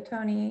 Joseph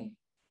Curtatone,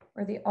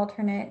 or the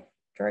alternate,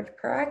 George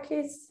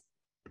Parakis.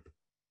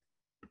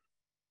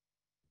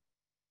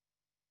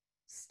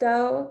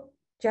 Stowe,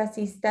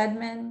 Jesse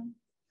Stedman,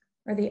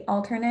 or the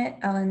alternate,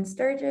 Ellen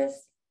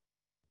Sturgis.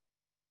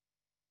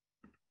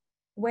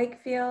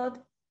 Wakefield,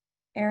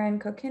 Aaron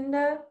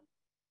Kokinda.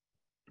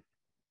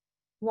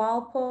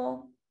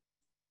 Walpole,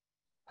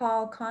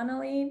 Paul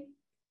Connolly,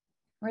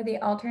 or the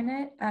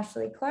alternate,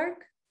 Ashley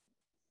Clark.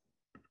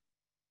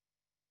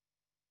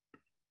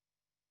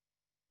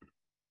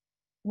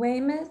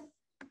 Weymouth,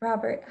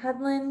 Robert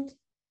Headland,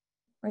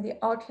 or the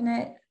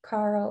alternate,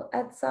 Carl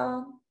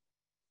Edsall.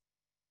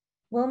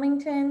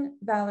 Wilmington,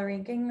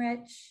 Valerie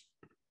Gingrich.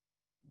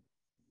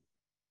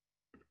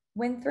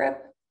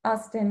 Winthrop,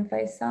 Austin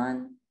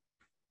Faison.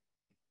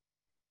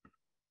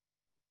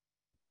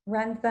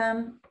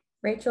 Rentham,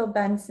 Rachel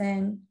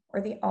Benson,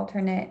 or the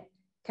alternate,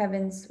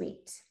 Kevin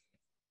Sweet.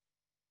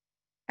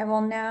 I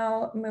will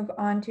now move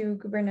on to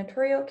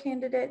gubernatorial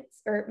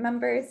candidates or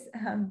members,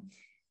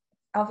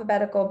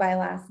 alphabetical by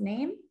last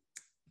name.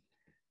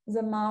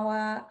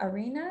 Zamawa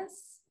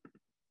Arenas,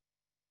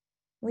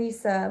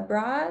 Lisa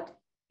Broad,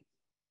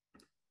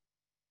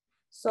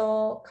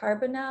 Sol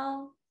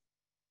Carbonell,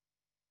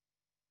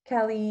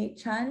 Kelly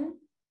Chun,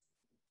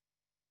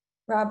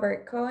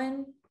 Robert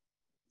Cohen,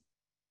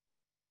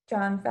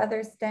 John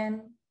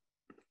Featherston,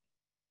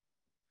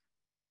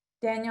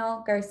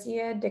 Daniel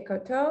Garcia de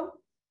Coteau,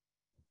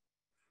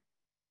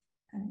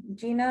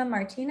 Gina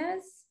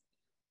Martinez,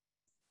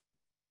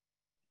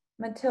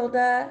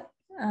 Gina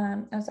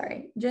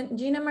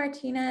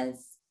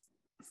Martinez,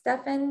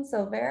 Stefan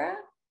Silvera,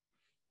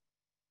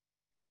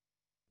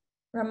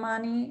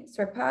 Ramani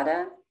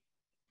Sripada,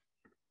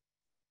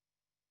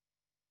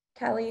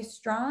 Kelly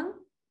Strong,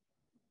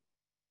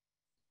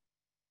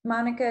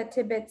 Monica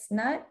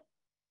Tibbetts-Nutt,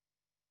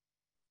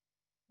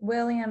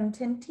 William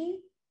Tinty,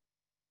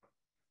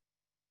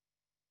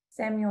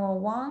 Samuel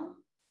Wong.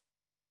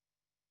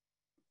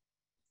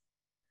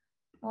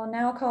 I'll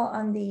now call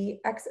on the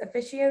ex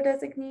officio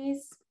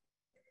designees.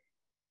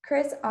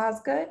 Chris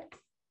Osgood,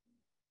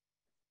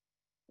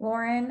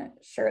 Lauren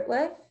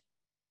Shirtliff,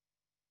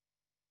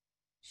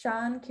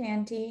 Sean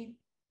Canty,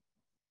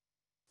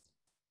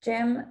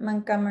 Jim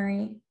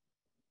Montgomery,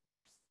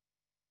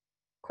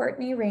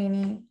 Courtney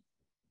Rainey,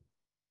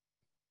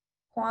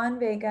 Juan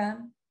Vega,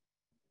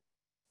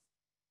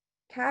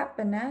 Kat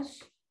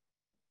Banesh,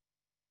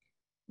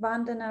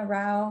 Vandana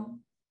Rao,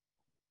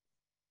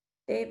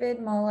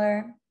 David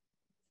Muller,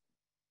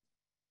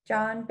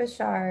 John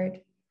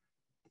Bouchard,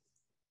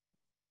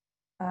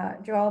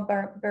 Joel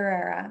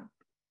Barrera.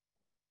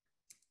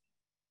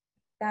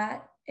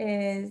 That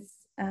is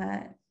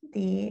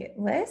the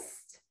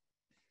list.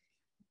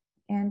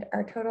 And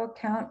our total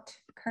count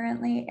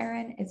currently,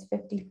 Erin, is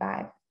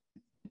 55.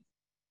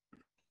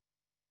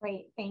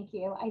 Great, thank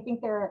you. I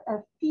think there are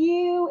a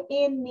few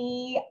in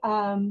the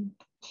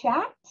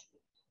chat.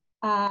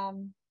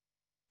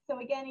 So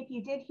again, if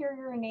you did hear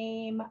your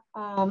name,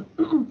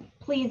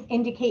 please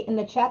indicate in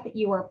the chat that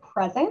you are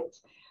present.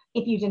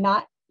 If you did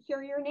not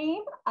hear your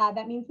name,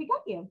 that means we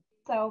got you.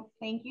 So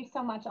thank you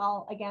so much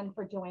all again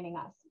for joining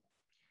us.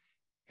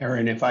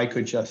 Erin, if I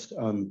could just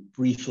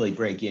briefly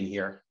break in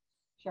here.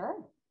 Sure.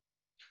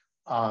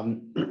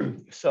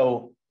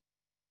 So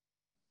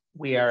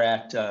we are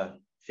at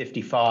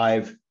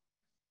 55.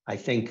 I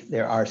think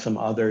there are some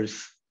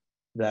others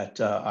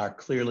that are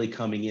clearly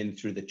coming in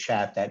through the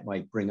chat that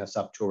might bring us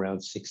up to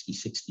around 60,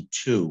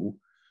 62.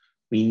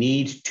 We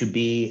need to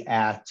be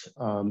at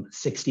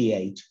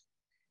 68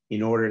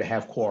 in order to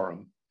have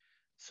quorum.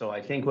 So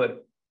I think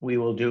what we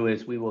will do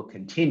is we will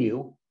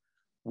continue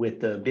with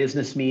the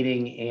business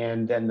meeting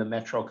and then the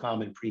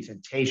MetroCommon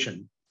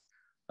presentation.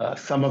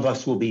 Some of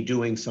us will be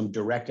doing some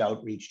direct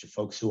outreach to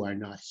folks who are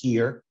not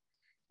here,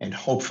 and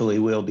hopefully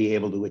we'll be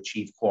able to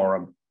achieve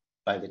quorum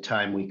by the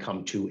time we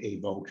come to a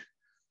vote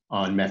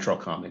on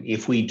MetroCommon.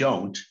 If we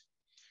don't,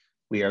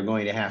 we are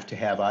going to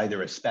have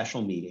either a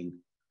special meeting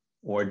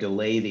or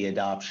delay the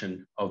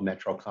adoption of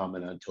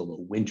MetroCommon until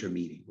the winter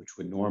meeting, which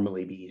would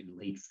normally be in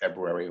late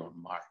February or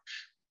March.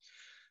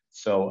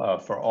 So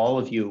for all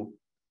of you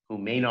who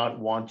may not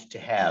want to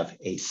have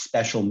a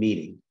special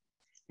meeting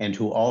and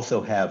who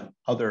also have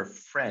other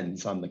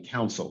friends on the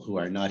council who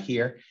are not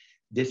here,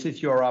 this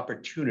is your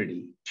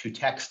opportunity to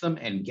text them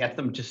and get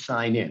them to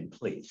sign in,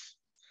 please.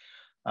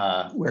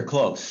 We're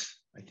close.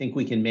 I think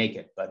we can make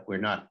it, but we're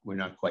not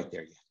quite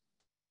there yet.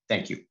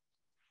 Thank you.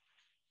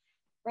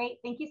 Great,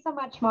 thank you so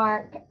much,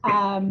 Mark.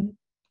 I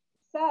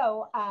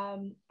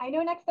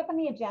know next up on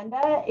the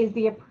agenda is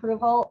the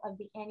approval of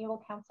the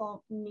annual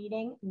council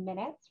meeting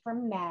minutes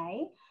from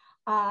May.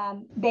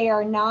 They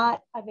are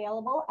not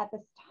available at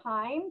this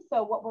time.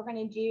 So what we're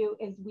going to do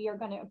is we are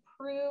going to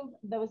approve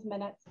those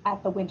minutes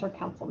at the winter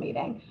council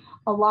meeting,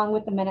 along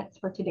with the minutes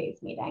for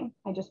today's meeting.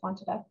 I just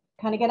wanted to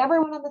kind of get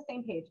everyone on the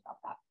same page about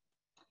that.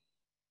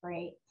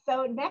 Great.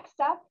 So next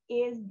up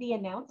is the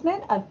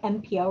announcement of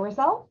MPO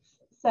results.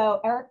 So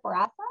Eric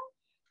Barassa,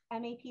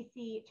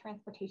 MAPC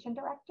Transportation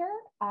Director,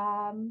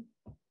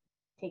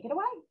 take it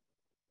away.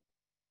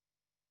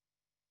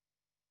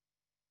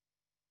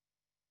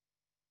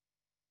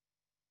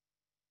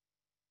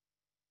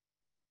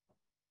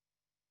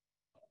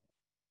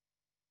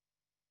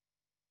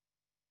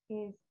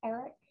 Is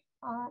Eric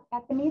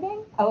at the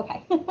meeting? Oh,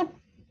 okay.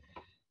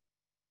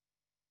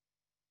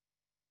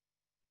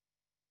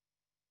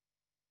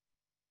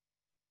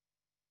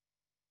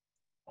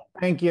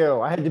 Thank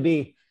you. I had to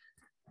be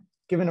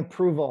given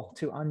approval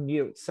to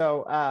unmute.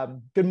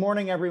 So good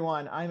morning,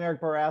 everyone. I'm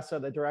Eric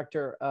Barassa, the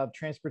Director of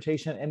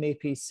Transportation at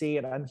MAPC,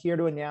 and I'm here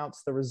to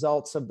announce the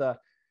results of the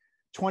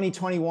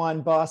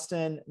 2021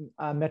 Boston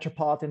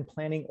Metropolitan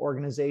Planning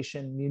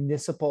Organization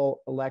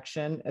municipal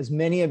election. As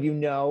many of you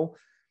know,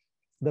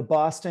 the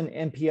Boston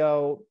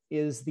MPO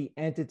is the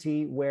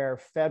entity where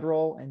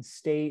federal and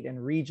state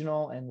and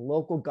regional and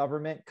local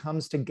government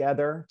comes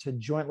together to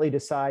jointly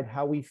decide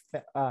how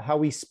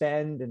we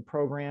spend and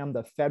program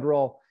the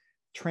federal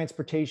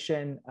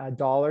transportation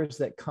dollars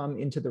that come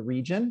into the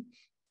region.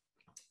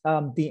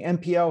 The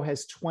MPO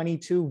has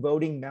 22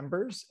 voting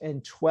members,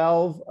 and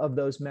 12 of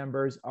those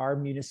members are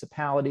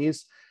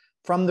municipalities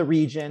from the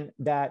region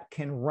that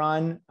can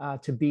run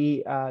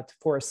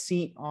for a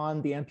seat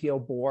on the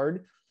MPO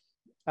board.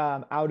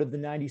 Out of the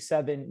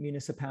 97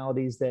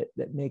 municipalities that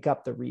make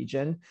up the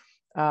region.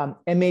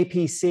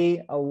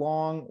 MAPC,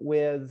 along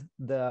with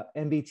the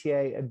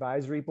MBTA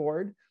Advisory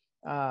Board,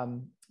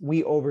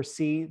 we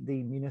oversee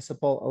the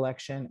municipal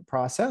election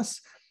process.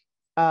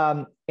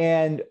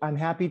 And I'm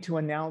happy to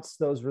announce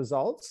those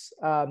results.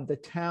 The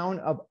town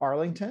of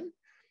Arlington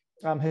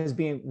has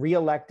been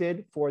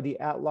reelected for the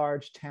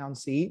at-large town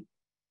seat.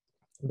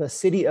 The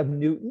city of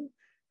Newton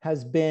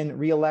has been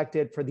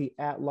reelected for the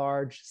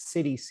at-large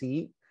city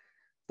seat.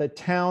 The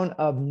town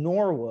of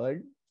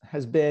Norwood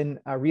has been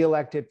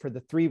reelected for the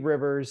Three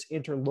Rivers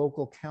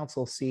Interlocal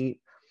Council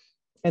seat.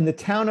 And the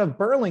town of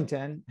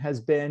Burlington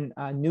has been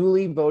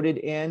newly voted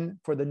in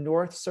for the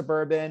North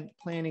Suburban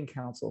Planning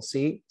Council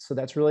seat. So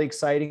that's really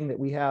exciting that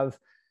we have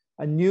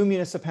a new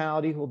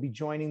municipality who will be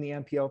joining the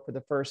MPO for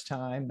the first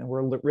time. And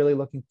we're really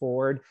looking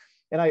forward.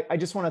 And I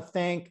just want to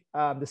thank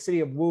the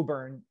city of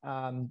Woburn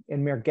and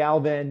Mayor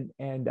Galvin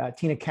and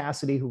Tina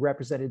Cassidy, who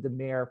represented the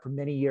mayor for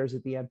many years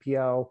at the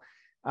MPO,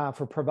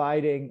 for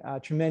providing a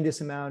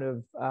tremendous amount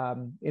of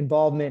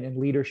involvement and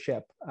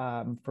leadership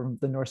from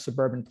the North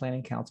Suburban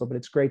Planning Council. But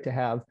it's great to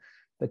have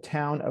the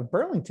town of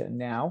Burlington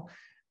now.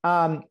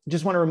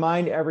 Just want to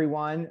remind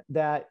everyone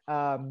that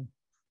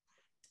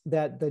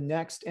that the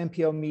next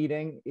MPO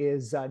meeting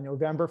is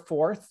November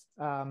 4th,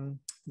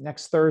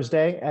 next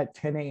Thursday at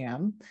 10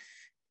 a.m.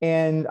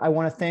 And I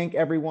want to thank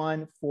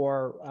everyone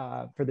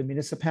for the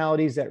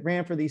municipalities that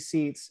ran for these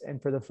seats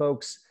and for the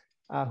folks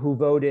who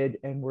voted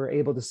and were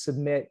able to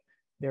submit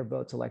their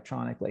votes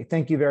electronically.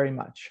 Thank you very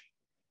much.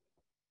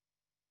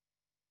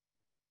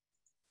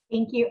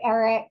 Thank you,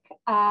 Eric,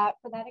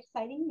 for that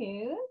exciting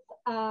news.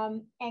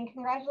 And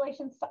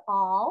congratulations to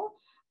all.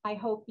 I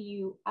hope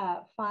you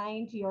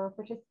find your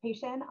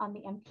participation on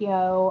the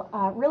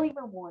MPO really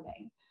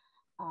rewarding.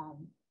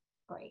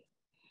 Great.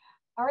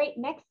 All right,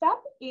 next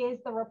up is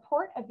the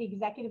report of the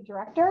Executive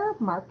Director,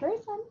 Mark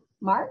Drayson.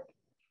 Mark?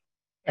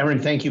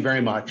 Erin, thank you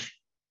very much.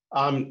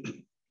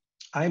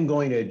 I'm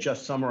going to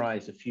just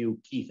summarize a few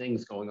key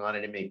things going on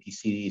at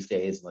MAPC these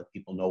days and let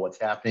people know what's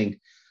happening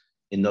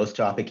in those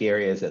topic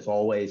areas. As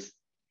always,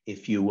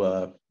 if you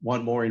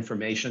want more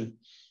information,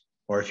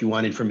 or if you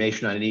want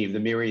information on any of the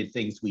myriad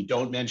things we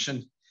don't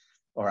mention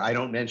or I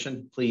don't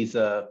mention, please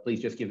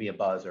just give me a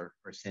buzz or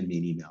send me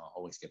an email. I'll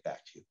always get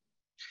back to you.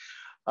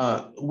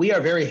 We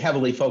are very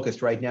heavily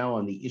focused right now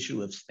on the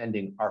issue of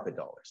spending ARPA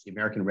dollars, the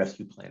American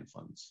Rescue Plan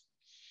funds.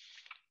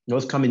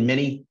 Those come in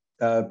many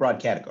broad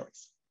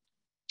categories.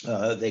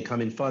 They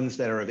come in funds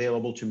that are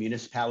available to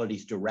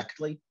municipalities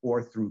directly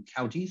or through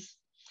counties.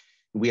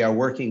 We are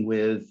working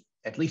with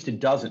at least a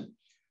dozen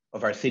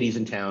of our cities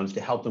and towns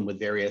to help them with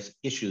various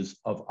issues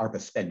of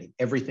ARPA spending,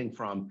 everything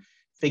from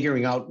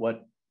figuring out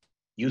what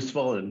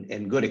useful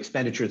and good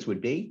expenditures would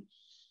be,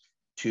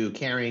 to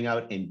carrying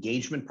out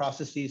engagement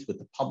processes with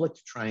the public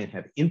to try and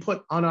have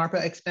input on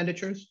ARPA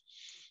expenditures,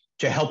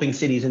 to helping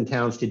cities and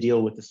towns to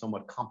deal with the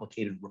somewhat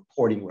complicated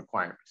reporting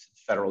requirements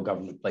the federal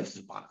government places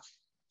upon us.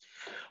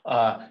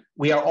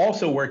 We are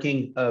also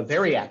working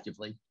very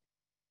actively,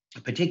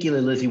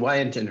 particularly Lizzie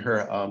Wyant and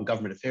her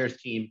government affairs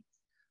team,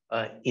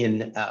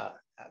 in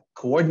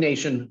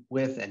coordination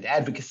with and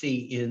advocacy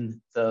in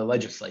the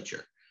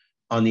legislature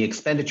on the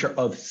expenditure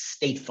of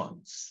state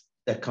funds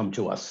that come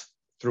to us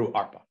through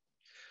ARPA.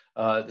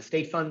 The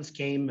state funds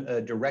came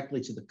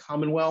directly to the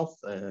Commonwealth.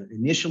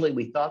 Initially,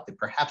 we thought that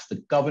perhaps the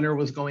governor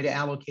was going to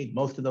allocate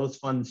most of those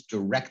funds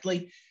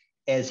directly.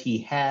 as he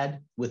had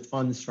with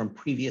funds from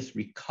previous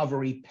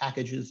recovery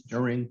packages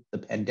during the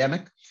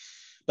pandemic.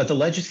 But the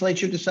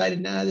legislature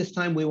decided, nah, this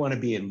time we want to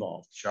be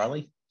involved,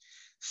 Charlie.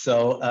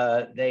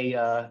 So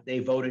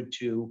they voted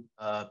to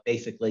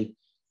basically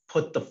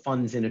put the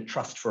funds in a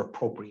trust for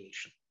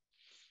appropriation.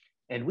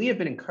 And we have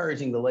been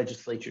encouraging the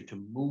legislature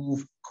to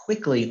move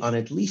quickly on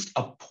at least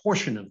a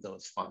portion of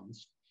those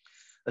funds,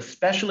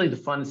 especially the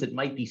funds that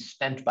might be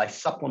spent by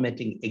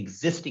supplementing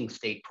existing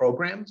state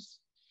programs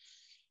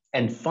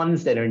and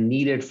funds that are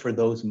needed for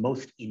those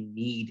most in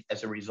need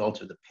as a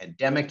result of the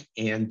pandemic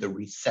and the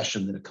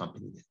recession that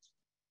accompanied it.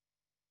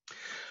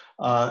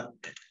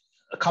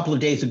 A couple of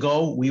days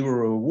ago, we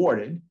were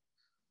rewarded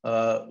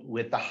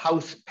with the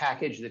House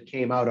package that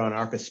came out on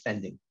ARPA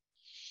spending.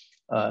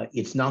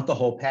 It's not the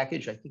whole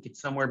package. I think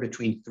it's somewhere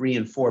between 3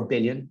 and 4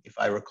 billion, if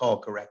I recall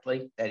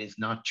correctly. That is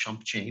not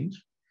chump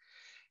change.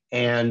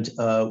 And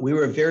we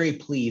were very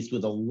pleased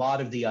with a lot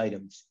of the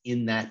items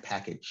in that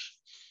package.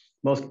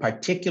 Most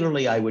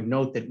particularly, I would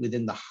note that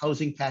within the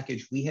housing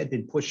package, we had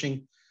been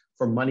pushing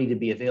for money to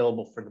be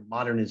available for the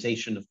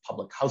modernization of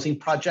public housing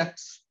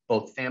projects,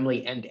 both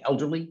family and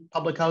elderly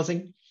public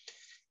housing,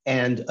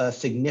 and a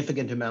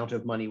significant amount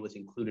of money was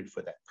included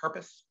for that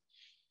purpose.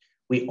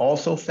 We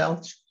also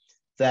felt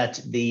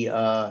that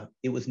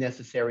it was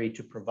necessary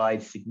to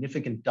provide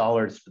significant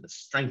dollars for the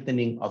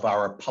strengthening of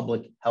our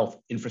public health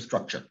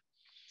infrastructure.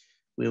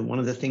 One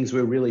of the things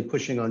we're really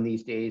pushing on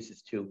these days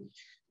is to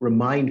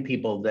remind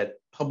people that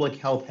public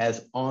health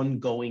has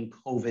ongoing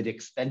COVID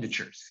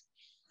expenditures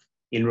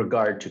in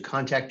regard to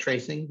contact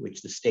tracing,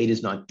 which the state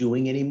is not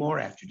doing anymore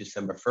after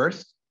December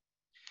 1st,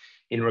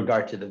 in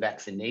regard to the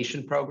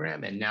vaccination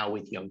program, and now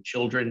with young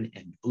children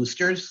and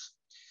boosters,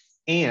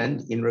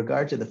 and in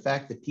regard to the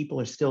fact that people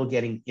are still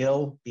getting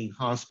ill, being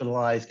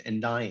hospitalized, and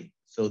dying.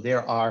 So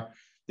there are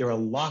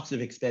lots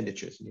of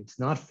expenditures, and it's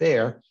not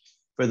fair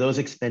for those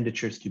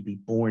expenditures to be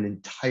borne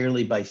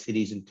entirely by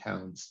cities and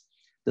towns.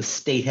 The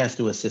state has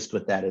to assist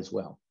with that as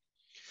well.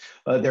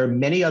 There are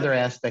many other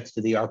aspects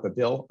to the ARPA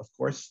bill. Of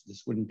course,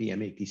 this wouldn't be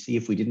MAPC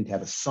if we didn't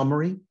have a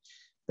summary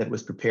that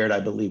was prepared, I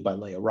believe, by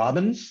Leah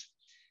Robbins,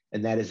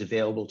 and that is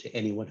available to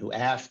anyone who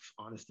asks.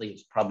 Honestly,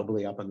 it's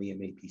probably up on the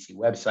MAPC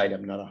website.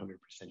 I'm not 100%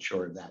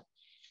 sure of that.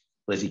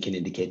 Lizzie can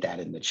indicate that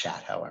in the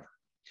chat, however.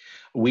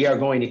 We are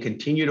going to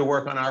continue to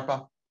work on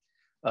ARPA.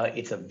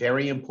 It's a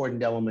very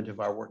important element of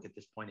our work at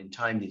this point in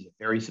time. These are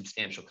very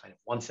substantial kind of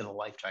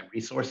once-in-a-lifetime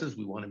resources.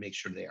 We want to make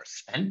sure they are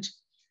spent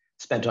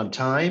on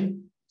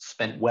time,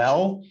 spent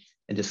well,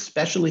 and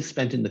especially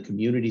spent in the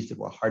communities that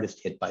were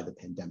hardest hit by the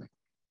pandemic.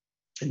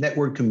 And that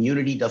word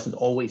community doesn't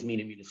always mean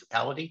a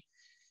municipality.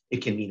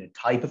 It can mean a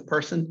type of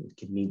person. It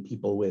can mean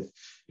people with,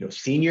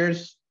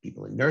 seniors,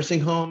 people in nursing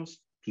homes,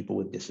 people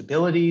with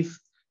disabilities,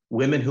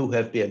 women who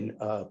have been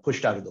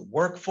pushed out of the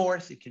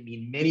workforce. It can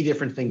mean many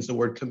different things. The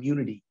word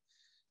community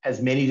has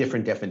many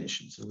different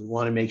definitions, and we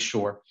want to make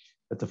sure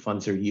that the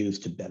funds are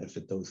used to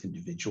benefit those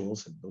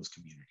individuals and those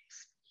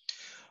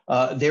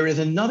communities. There is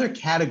another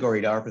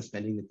category to ARPA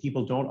spending that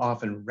people don't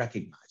often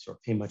recognize or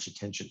pay much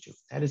attention to.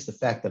 That is the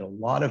fact that a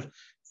lot of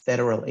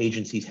federal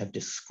agencies have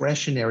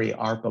discretionary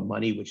ARPA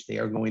money, which they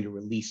are going to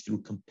release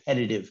through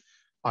competitive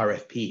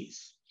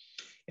RFPs.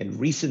 And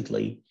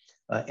recently,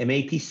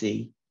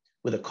 MAPC,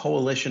 with a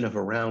coalition of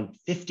around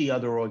 50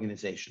 other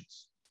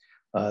organizations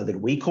that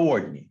we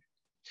coordinate,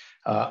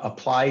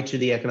 applied to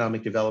the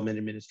Economic Development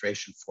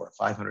Administration for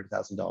a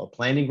 $500,000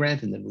 planning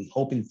grant. And then we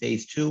hope in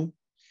phase 2,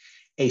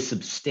 a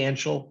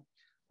substantial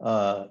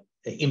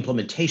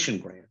implementation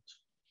grant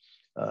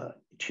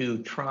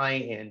to try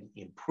and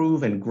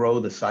improve and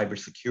grow the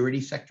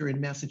cybersecurity sector in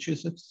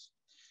Massachusetts,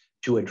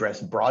 to address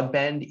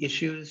broadband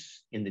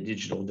issues in the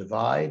digital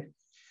divide,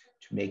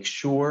 to make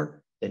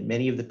sure that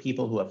many of the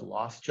people who have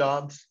lost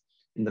jobs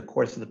in the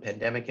course of the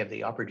pandemic have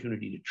the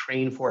opportunity to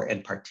train for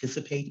and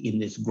participate in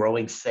this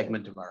growing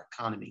segment of our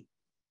economy.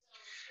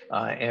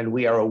 And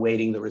we are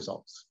awaiting the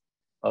results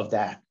of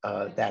that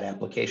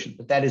application,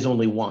 but that is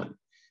only one.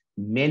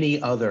 Many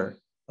other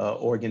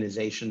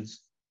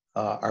organizations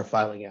are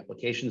filing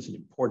applications. An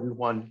important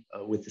one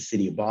with the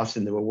city of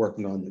Boston that we're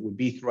working on that would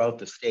be throughout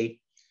the state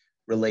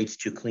relates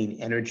to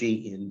clean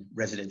energy in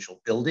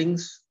residential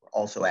buildings. We're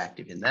also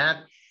active in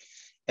that.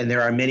 And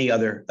there are many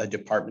other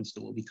departments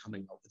that will be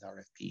coming up with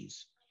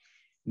RFPs.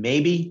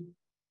 Maybe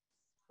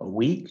a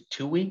week,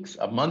 2 weeks,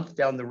 a month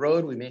down the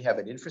road, we may have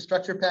an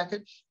infrastructure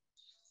package,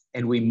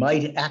 and we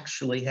might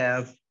actually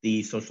have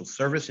the social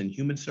service and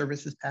human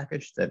services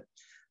package that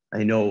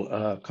I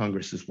know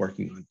Congress is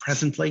working on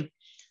presently.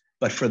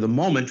 But for the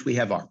moment, we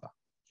have ARPA,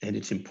 and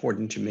it's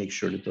important to make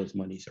sure that those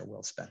monies are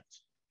well spent.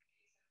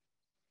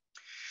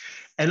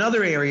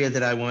 Another area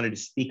that I wanted to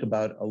speak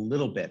about a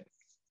little bit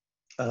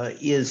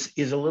is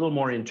a little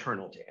more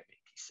internal to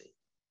MAPC.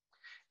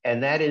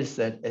 And that is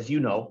that, as you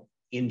know,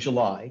 in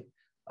July,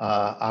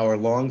 our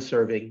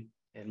long-serving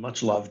and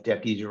much-loved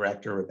Deputy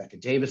Director, Rebecca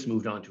Davis,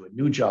 moved on to a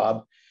new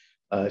job.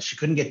 She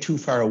couldn't get too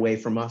far away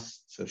from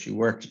us, so she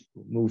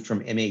moved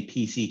from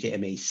MAPC to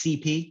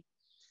MACP,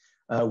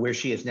 where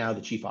she is now the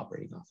Chief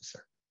Operating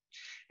Officer.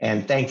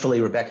 And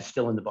thankfully, Rebecca's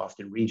still in the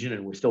Boston region,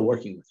 and we're still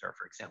working with her,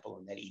 for example,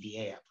 on that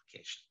EDA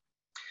application.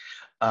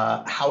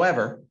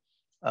 However,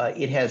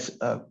 it has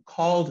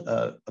called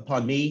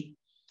upon me,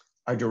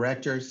 our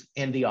directors,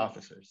 and the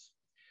officers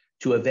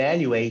to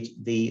evaluate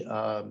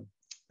the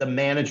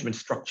management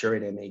structure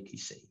at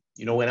MAPC.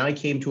 You know, when I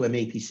came to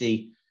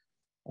MAPC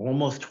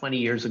almost 20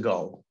 years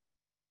ago,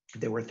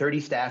 there were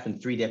 30 staff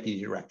and 3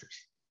 deputy directors.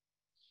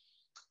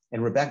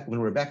 And when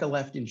Rebecca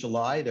left in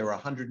July, there were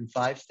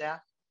 105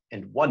 staff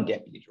and 1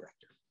 deputy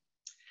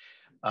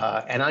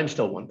director. And I'm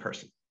still 1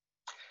 person.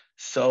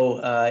 So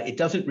it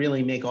doesn't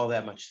really make all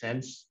that much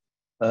sense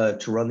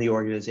to run the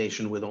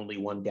organization with only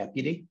 1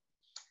 deputy.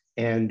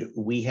 And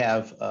we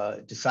have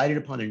decided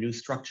upon a new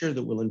structure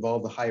that will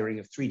involve the hiring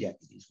of 3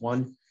 deputies,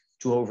 1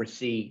 to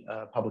oversee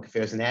public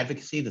affairs and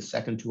advocacy, the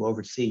 2nd to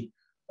oversee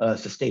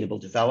sustainable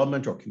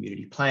development or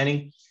community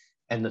planning,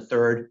 and the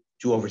 3rd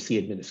to oversee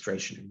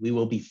administration. And we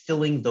will be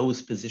filling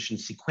those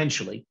positions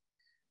sequentially,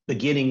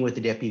 beginning with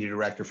the Deputy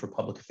Director for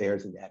Public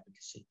Affairs and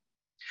Advocacy.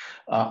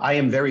 I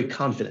am very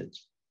confident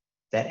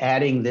that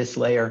adding this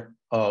layer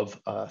of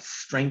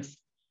strength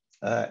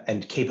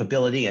and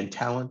capability and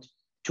talent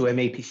to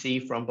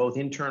MAPC from both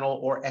internal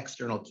or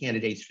external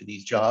candidates for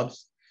these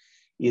jobs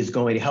is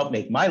going to help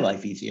make my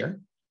life easier,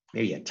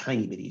 maybe a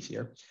tiny bit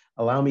easier,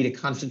 allow me to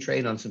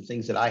concentrate on some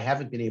things that I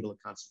haven't been able to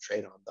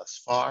concentrate on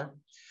thus far,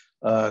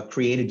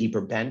 create a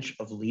deeper bench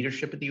of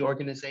leadership at the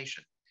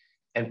organization,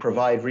 and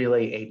provide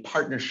really a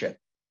partnership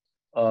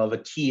of a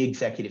key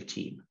executive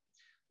team,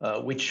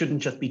 which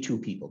shouldn't just be 2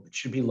 people, it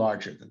should be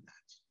larger than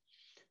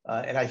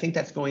that. And I think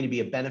that's going to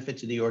be a benefit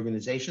to the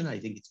organization. I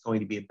think it's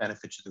going to be a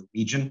benefit to the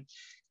region.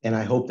 And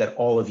I hope that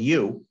all of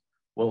you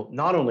will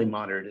not only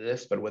monitor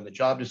this, but when the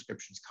job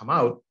descriptions come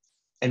out,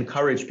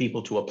 encourage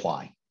people to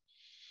apply.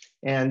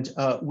 And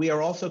we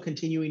are also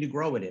continuing to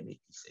grow at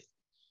MAPC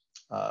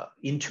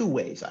in 2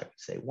 ways, I would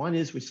say. One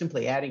is we're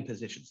simply adding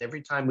positions.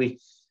 Every time we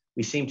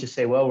seem to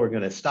say, well, we're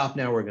going to stop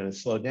now, we're going to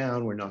slow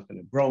down, we're not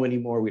going to grow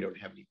anymore, we don't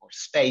have any more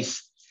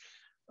space.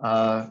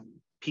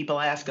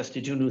 People ask us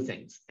to do new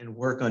things and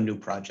work on new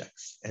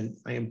projects. And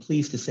I am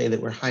pleased to say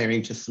that we're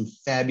hiring just some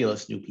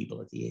fabulous new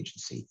people at the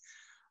agency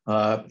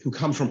who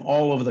come from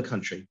all over the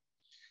country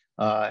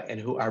and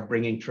who are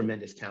bringing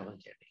tremendous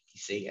talent to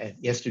MAPC.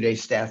 At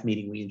yesterday's staff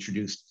meeting, we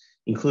introduced,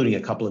 including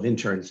a couple of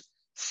interns,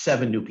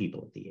 7 new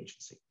people at the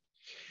agency.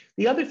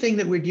 The other thing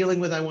that we're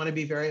dealing with, I want to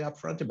be very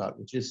upfront about,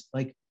 which is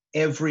like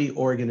every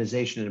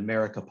organization in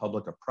America,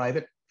 public or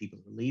private, people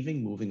are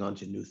leaving, moving on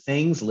to new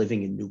things,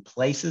 living in new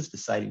places,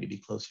 deciding to be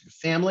closer to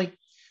family,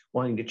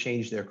 wanting to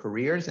change their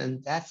careers.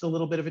 And that's a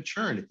little bit of a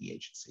churn at the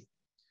agency.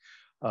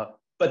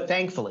 But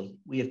thankfully,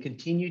 we have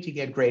continued to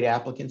get great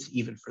applicants,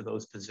 even for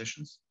those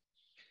positions.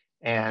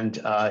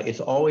 And it's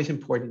always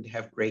important to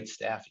have great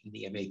staff in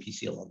the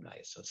MAPC Alumni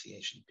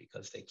Association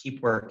because they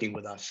keep working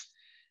with us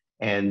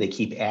and they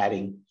keep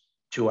adding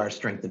to our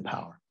strength and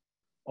power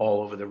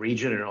all over the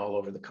region and all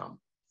over the common.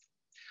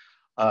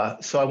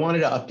 So I wanted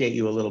to update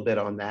you a little bit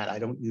on that. I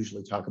don't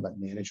usually talk about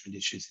management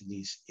issues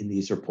in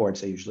these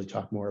reports. I usually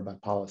talk more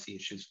about policy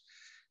issues,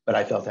 but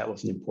I felt that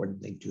was an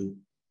important thing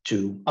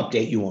to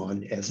update you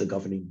on as the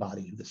governing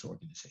body of this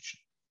organization.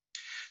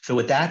 So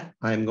with that,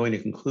 I'm going to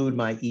conclude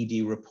my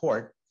ED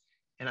report.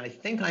 And I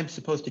think I'm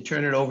supposed to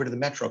turn it over to the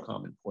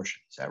MetroCommon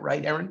portion. Is that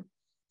right, Erin?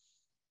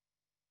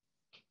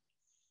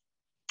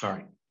 All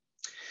right.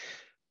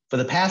 For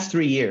the past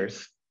 3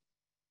 years,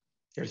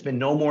 there's been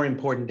no more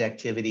important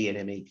activity at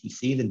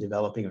MAPC than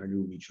developing our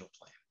new regional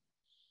plan.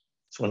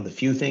 It's one of the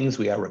few things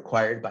we are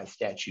required by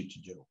statute to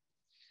do.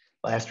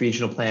 Last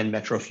regional plan,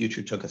 Metro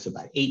Future, took us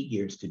about 8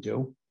 years to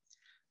do.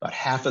 About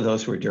half of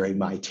those were during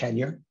my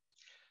tenure.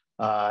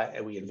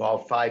 And we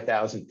involved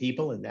 5,000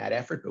 people in that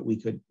effort, but we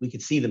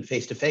could see them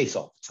face to face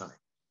all the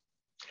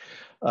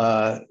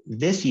time.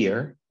 This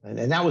year,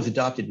 and that was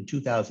adopted in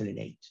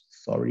 2008,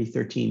 it's already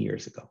 13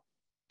 years ago.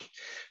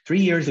 3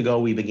 years ago,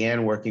 we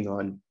began working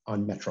on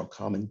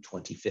MetroCommon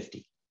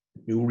 2050,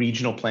 new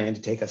regional plan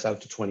to take us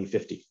out to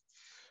 2050,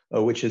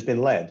 which has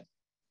been led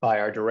by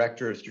our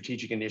Director of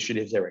Strategic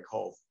Initiatives, Eric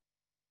Hove,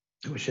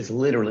 which has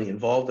literally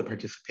involved the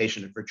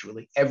participation of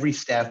virtually every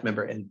staff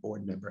member and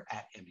board member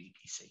at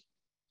MAPC.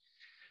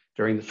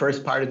 During the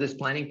first part of this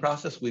planning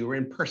process, we were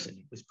in person.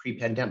 It was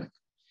pre-pandemic.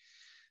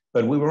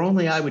 But we were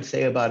only, I would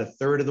say, about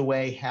 1/3 of the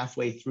way,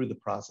 halfway through the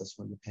process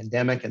when the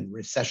pandemic and the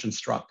recession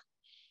struck.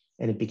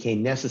 And it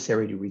became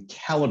necessary to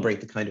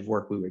recalibrate the kind of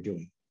work we were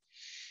doing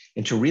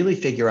and to really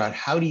figure out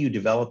how do you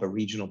develop a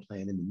regional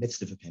plan in the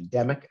midst of a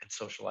pandemic and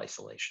social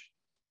isolation.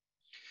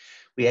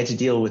 We had to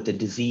deal with the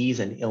disease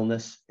and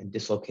illness and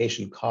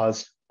dislocation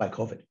caused by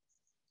COVID.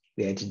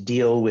 We had to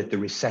deal with the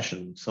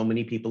recession, so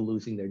many people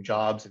losing their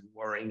jobs and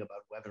worrying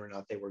about whether or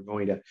not they were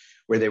going to,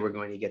 where they were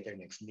going to get their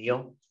next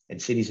meal,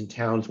 and cities and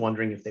towns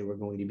wondering if they were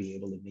going to be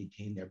able to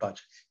maintain their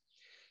budgets.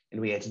 And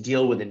we had to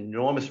deal with an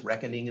enormous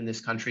reckoning in this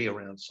country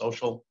around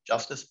social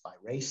justice by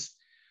race,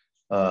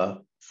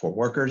 for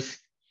workers,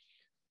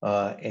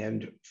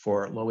 and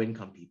for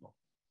low-income people,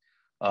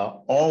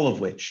 all of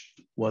which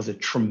was a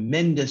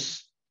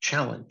tremendous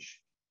challenge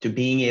to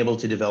being able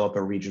to develop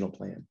a regional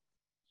plan.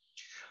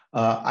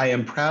 I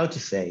am proud to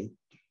say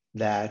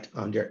that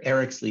under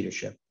Eric's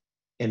leadership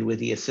and with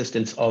the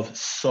assistance of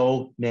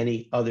so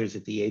many others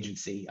at the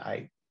agency,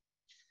 I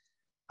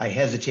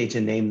hesitate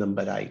to name them,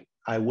 but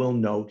I will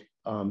note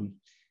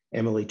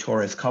Emily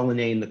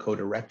Torres-Cullinane, the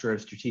co-director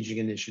of strategic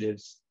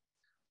initiatives,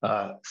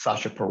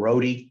 Sasha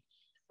Perotti,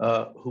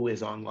 who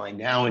is online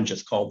now and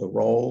just called the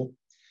roll,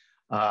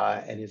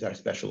 and is our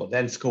special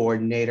events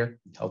coordinator,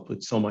 helped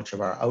with so much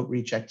of our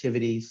outreach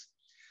activities.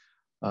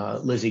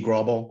 Lizzie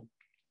Grobel,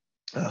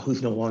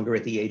 who's no longer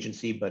at the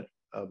agency, but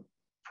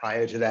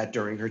prior to that,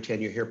 during her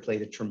tenure here,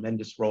 played a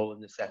tremendous role in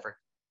this effort.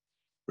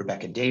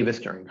 Rebecca Davis,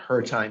 during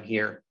her time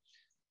here.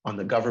 On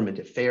the government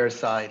affairs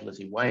side,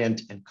 Lizzie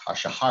Wyant and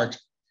Kasha Hart,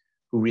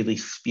 who really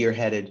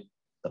spearheaded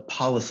the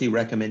policy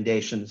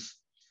recommendations.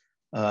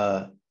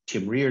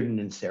 Tim Reardon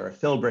and Sarah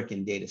Philbrick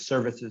in data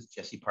services,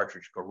 Jesse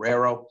Partridge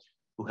Guerrero,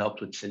 who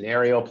helped with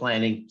scenario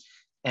planning,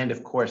 and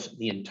of course,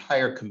 the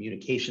entire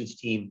communications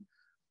team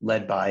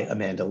led by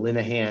Amanda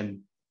Linehan,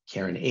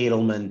 Karen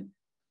Edelman,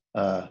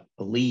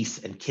 Elise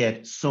and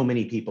Kit, so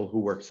many people who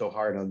worked so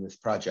hard on this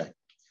project.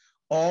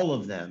 All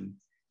of them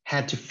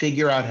had to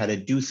figure out how to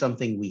do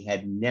something we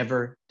had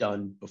never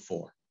done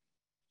before.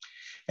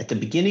 At the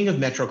beginning of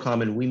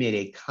MetroCommon, we made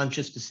a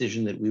conscious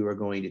decision that we were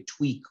going to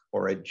tweak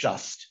or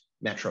adjust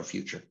Metro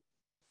Future.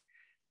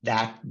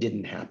 That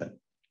didn't happen.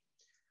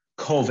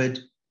 COVID,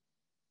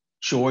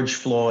 George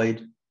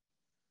Floyd,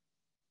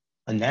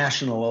 a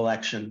national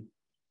election,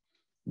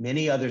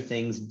 many other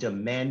things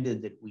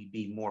demanded that we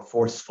be more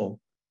forceful,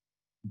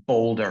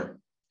 bolder,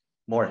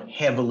 more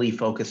heavily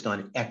focused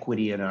on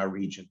equity in our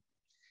region,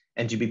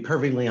 and to be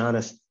perfectly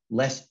honest,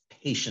 less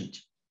patient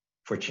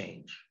for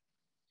change.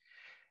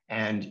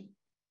 And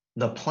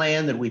the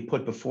plan that we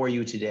put before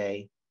you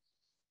today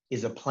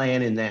is a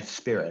plan in that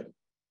spirit.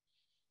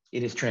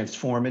 It is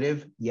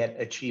transformative, yet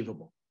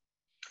achievable.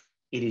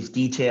 It is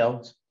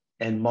detailed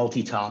and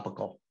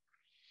multi-topical.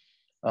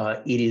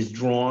 It is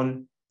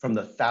drawn from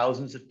the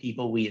thousands of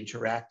people we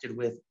interacted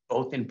with,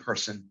 both in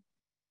person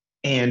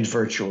and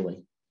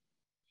virtually.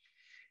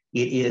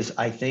 It is,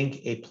 I think,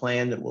 a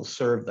plan that will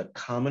serve the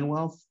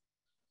Commonwealth,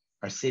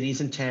 our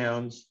cities and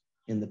towns,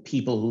 and the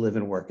people who live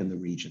and work in the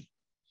region.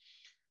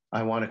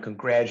 I want to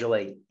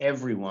congratulate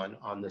everyone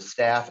on the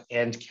staff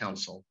and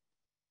council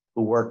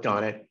who worked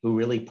on it, who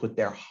really put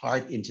their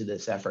heart into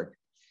this effort.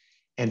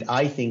 And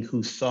I think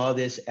who saw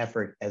this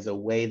effort as a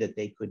way that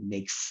they could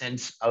make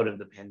sense out of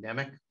the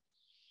pandemic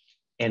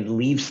and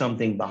leave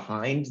something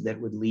behind that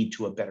would lead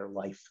to a better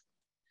life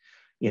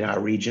in our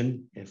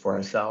region and for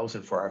ourselves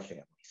and for our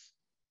families.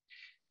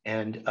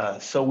 And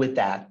so with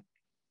that,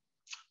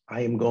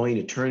 I am going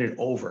to turn it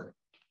over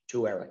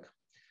to Eric.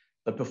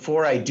 But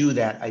before I do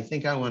that, I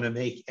think I want to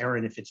make,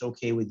 Erin, if it's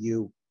okay with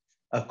you,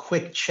 a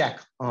quick check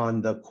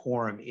on the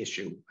quorum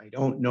issue. I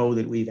don't know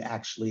that we've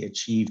actually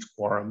achieved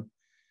quorum,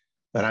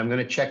 but I'm going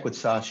to check with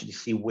Sasha to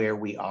see where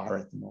we are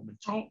at the moment.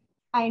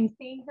 I'm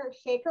seeing her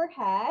shake her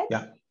head.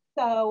 Yeah.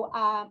 So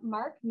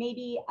Mark,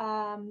 maybe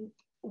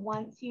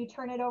once you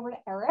turn it over to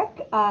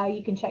Eric,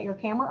 you can shut your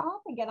camera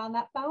off and get on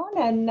that phone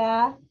and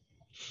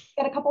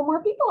get a couple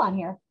more people on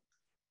here.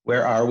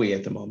 Where are we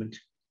at the moment?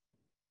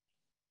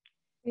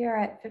 We are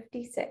at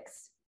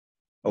 56.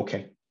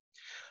 Okay.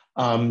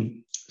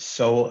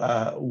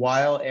 So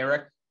while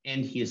Eric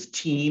and his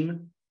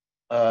team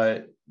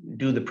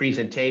do the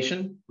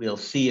presentation, we'll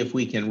see if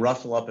we can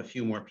ruffle up a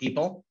few more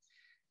people,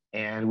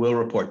 and we'll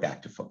report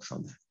back to folks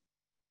on that.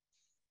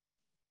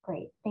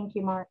 Great. Thank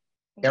you, Mark.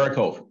 Eric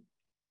Hove,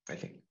 I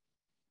think.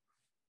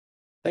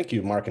 Thank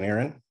you, Mark and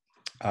Erin.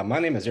 My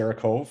name is Eric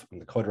Hove. I'm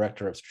the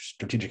co-director of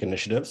strategic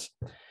initiatives.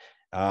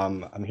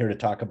 I'm here to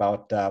talk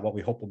about what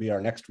we hope will be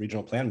our next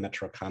regional plan,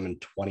 MetroCommon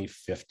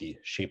 2050,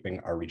 shaping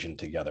our region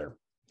together.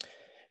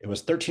 It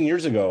was 13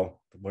 years ago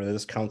when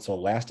this council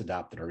last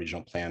adopted our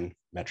regional plan,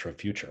 Metro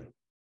Future.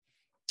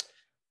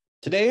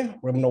 Today,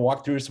 we're going to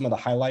walk through some of the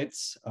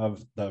highlights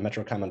of the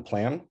MetroCommon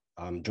plan.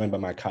 I'm joined by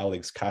my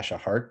colleagues Kasha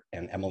Hart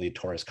and Emily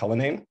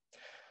Torres-Cullinane.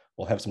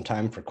 We'll have some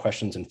time for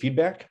questions and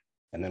feedback,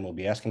 and then we'll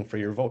be asking for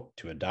your vote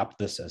to adopt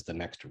this as the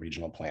next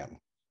regional plan.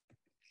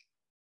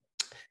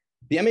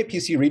 The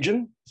MAPC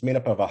region is made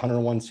up of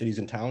 101 cities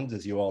and towns,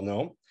 as you all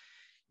know,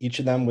 each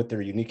of them with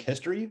their unique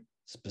history,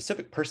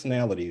 specific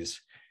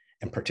personalities,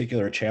 and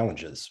particular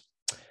challenges.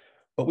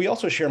 But we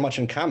also share much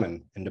in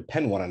common and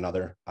depend one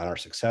another on our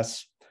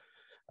success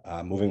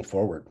moving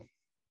forward.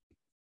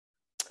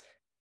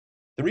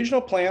 The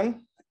regional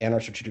plan and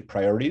our strategic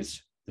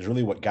priorities is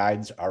really what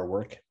guides our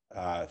work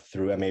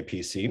through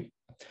MAPC.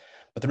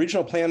 But the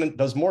regional plan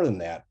does more than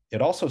that.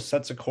 It also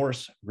sets a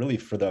course really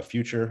for the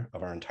future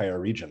of our entire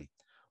region,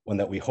 one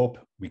that we hope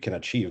we can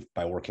achieve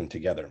by working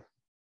together.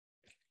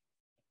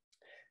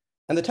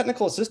 And the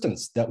technical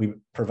assistance that we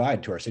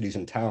provide to our cities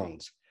and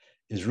towns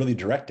is really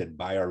directed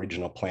by our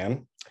regional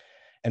plan.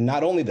 And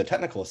not only the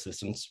technical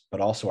assistance,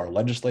 but also our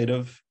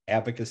legislative,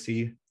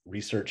 advocacy,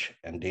 research,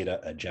 and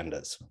data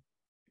agendas.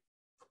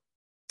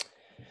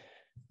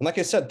 And like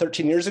I said,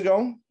 13 years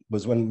ago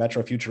was when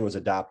Metro Future was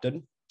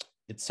adopted.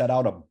 it set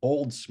out a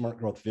bold smart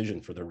growth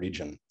vision for the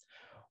region,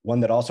 one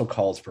that also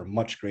calls for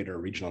much greater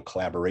regional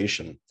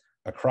collaboration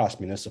across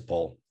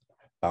municipal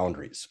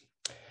boundaries.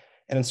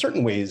 And in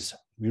certain ways,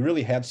 we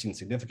really have seen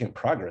significant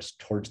progress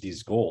towards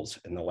these goals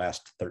in the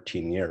last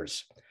 13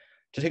 years.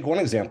 To take one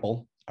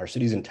example, our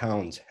cities and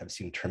towns have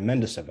seen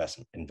tremendous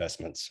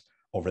investments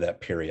over that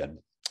period.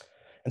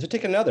 And to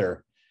take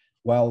another,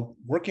 while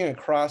working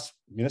across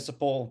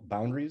municipal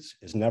boundaries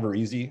is never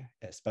easy,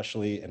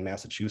 especially in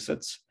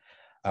Massachusetts,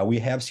 we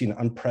have seen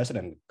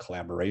unprecedented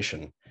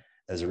collaboration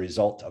as a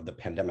result of the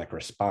pandemic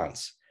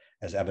response,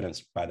 as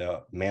evidenced by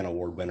the Mann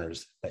Award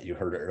winners that you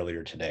heard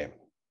earlier today.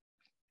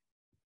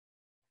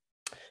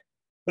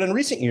 But in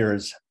recent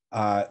years,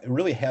 it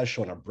really has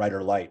shown a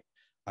brighter light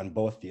on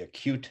both the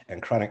acute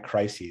and chronic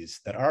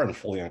crises that are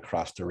unfolding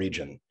across the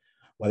region,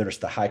 whether it's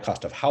the high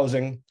cost of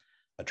housing,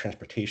 a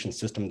transportation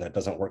system that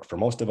doesn't work for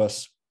most of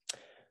us,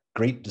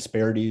 great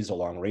disparities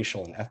along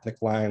racial and ethnic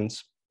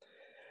lines,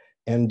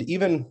 and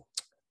even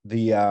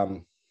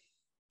the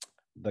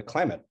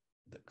climate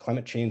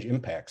change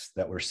impacts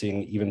that we're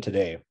seeing even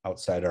today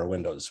outside our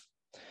windows.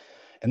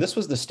 And this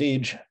was the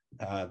stage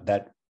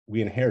that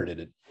we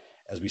inherited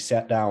as we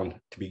sat down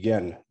to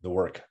begin the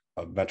work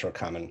of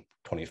MetroCommon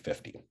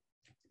 2050.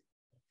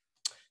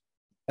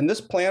 And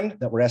this plan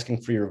that we're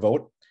asking for your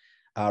vote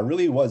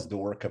really was the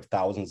work of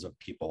thousands of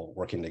people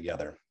working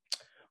together.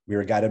 We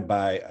were guided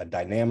by a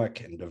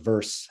dynamic and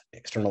diverse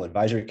external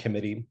advisory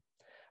committee,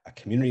 a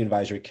community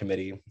advisory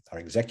committee, our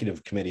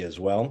executive committee as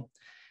well.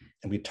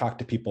 And we talked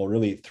to people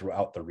really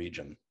throughout the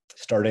region,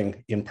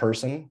 starting in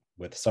person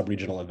with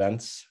sub-regional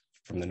events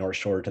from the North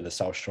Shore to the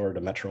South Shore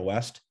to Metro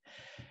West.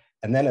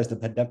 And then as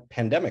the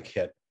pandemic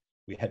hit,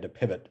 we had to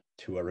pivot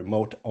to a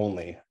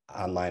remote-only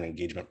online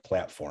engagement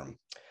platform.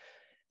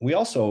 We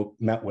also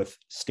met with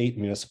state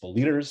municipal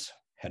leaders,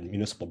 had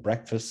municipal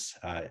breakfasts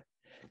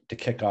to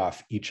kick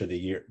off each of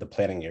the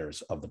planning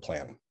years of the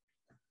plan.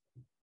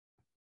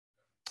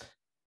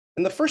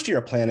 In the first year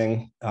of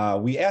planning,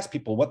 we asked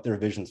people what their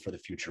visions for the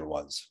future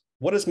was.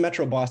 What does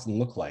Metro Boston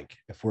look like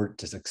if we're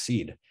to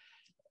succeed?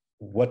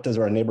 What does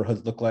our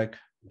neighborhoods look like?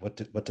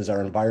 What does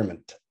our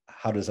environment,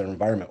 how does our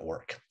environment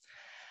work?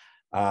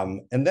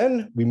 And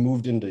then we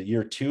moved into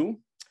year 2,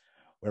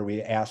 where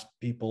we asked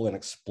people and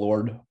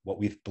explored what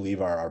we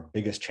believe are our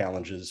biggest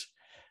challenges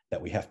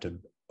that we have to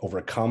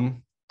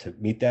overcome to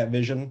meet that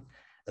vision,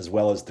 as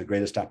well as the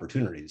greatest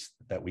opportunities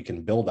that we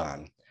can build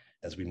on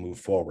as we move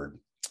forward.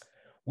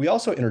 We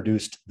also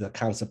introduced the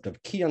concept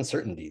of key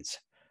uncertainties.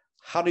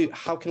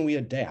 How can we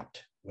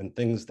adapt when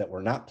things that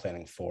we're not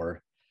planning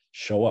for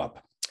show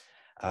up,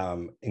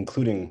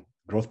 including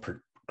growth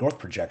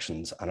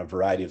projections on a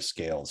variety of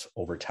scales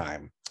over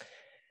time.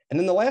 And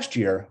in the last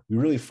year, we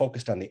really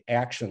focused on the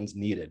actions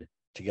needed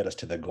to get us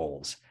to the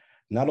goals.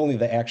 Not only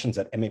the actions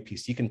that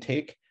MAPC can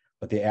take,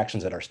 but the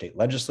actions that our state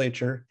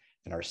legislature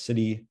and our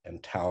city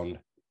and town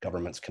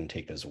governments can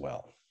take as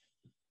well.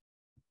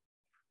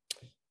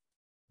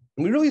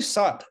 And we really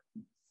sought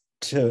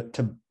to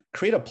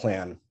create a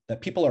plan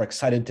that people are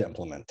excited to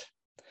implement.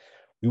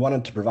 We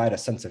wanted to provide a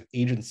sense of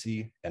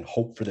agency and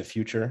hope for the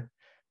future,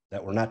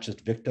 that we're not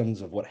just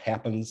victims of what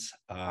happens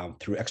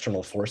through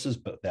external forces,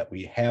 but that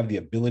we have the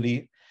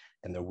ability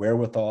and the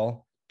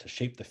wherewithal to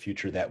shape the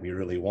future that we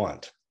really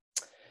want.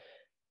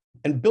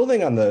 And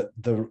building on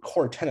the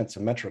core tenets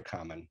of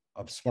MetroCommon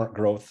of smart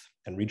growth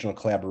and regional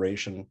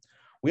collaboration,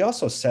 we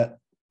also set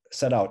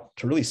out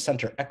to really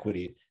center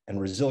equity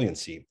and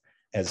resiliency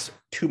as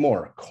 2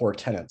 more core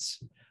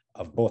tenets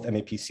of both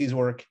MAPC's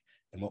work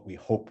and what we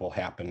hope will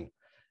happen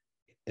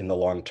in the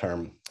long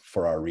term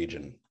for our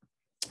region.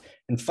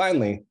 And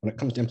finally, when it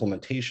comes to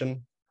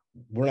implementation,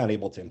 we're not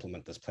able to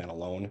implement this plan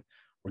alone.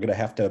 We're going to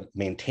have to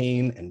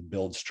maintain and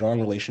build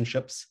strong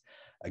relationships,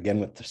 again,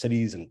 with the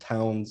cities and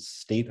towns,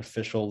 state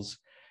officials,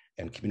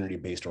 and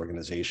community-based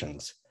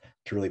organizations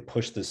to really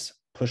push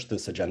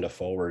this agenda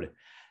forward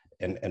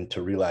and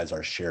to realize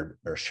our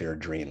shared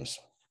dreams.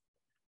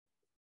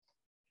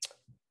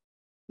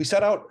 We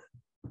set out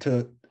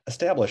to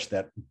establish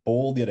that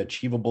bold yet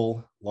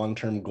achievable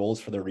long-term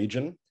goals for the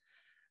region.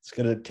 It's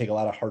going to take a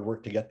lot of hard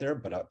work to get there,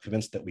 but I'm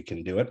convinced that we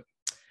can do it.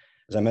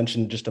 As I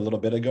mentioned just a little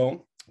bit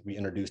ago, we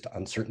introduced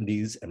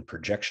uncertainties and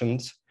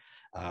projections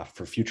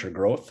for future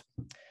growth.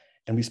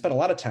 And we spent a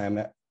lot of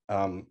time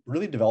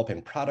really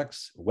developing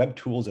products, web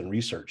tools, and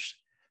research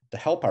to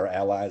help our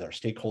allies, our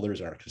stakeholders,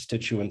 and our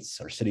constituents,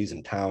 our cities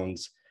and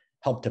towns,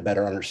 help to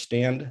better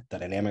understand the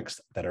dynamics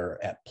that are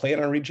at play in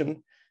our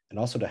region, and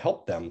also to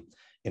help them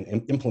in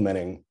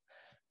implementing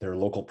their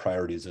local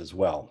priorities as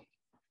well.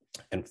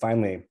 And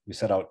finally, we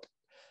set out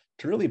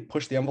to really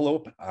push the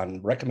envelope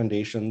on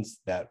recommendations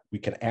that we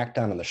can act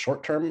on in the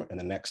short term in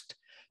the next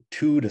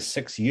 2 to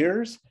 6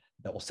 years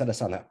that will set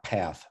us on that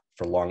path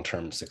for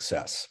long-term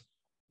success.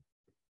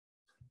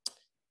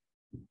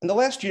 And the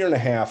last year and a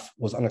half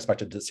was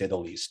unexpected, to say the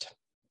least.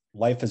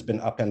 Life has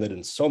been upended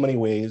in so many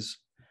ways,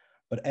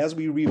 but as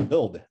we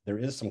rebuild, there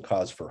is some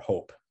cause for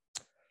hope.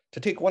 To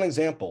take one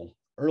example,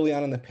 early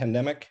on in the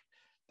pandemic,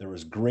 there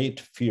was great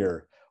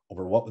fear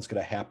over what was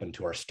going to happen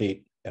to our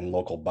state and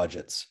local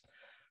budgets.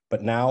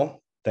 But now,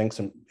 thanks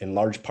in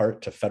large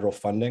part to federal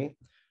funding,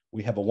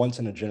 we have a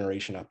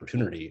once-in-a-generation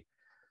opportunity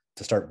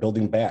to start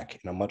building back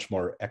in a much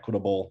more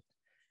equitable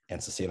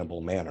and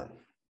sustainable manner.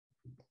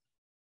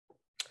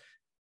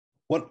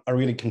 What are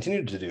we going to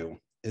continue to do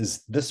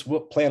is this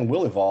plan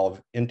will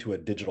evolve into a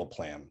digital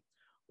plan,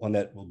 one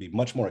that will be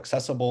much more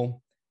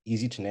accessible,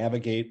 easy to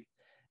navigate,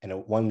 and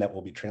one that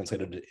will be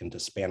translated into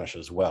Spanish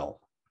as well.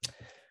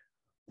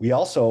 We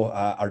also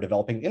are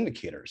developing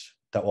indicators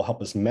that will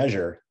help us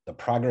measure the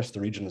progress the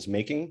region is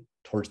making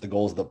towards the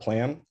goals of the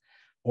plan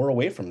or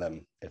away from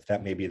them, if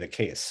that may be the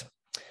case.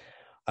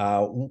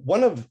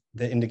 One of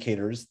the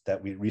indicators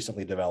that we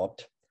recently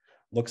developed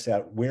looks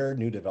at where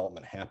new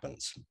development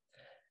happens,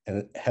 and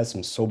it has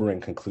some sobering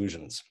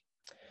conclusions.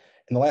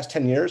 In the last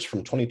 10 years,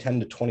 from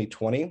 2010 to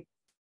 2020,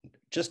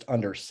 just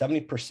under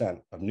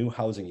 70% of new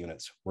housing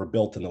units were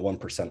built in the 1%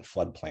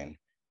 floodplain.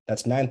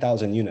 That's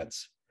 9,000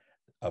 units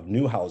of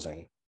new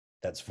housing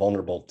that's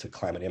vulnerable to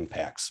climate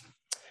impacts.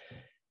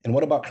 And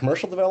what about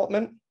commercial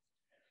development?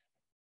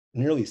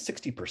 Nearly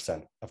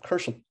 60% of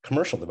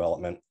commercial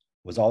development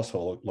was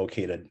also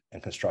located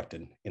and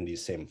constructed in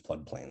these same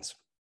floodplains.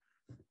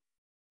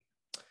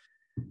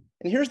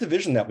 And here's the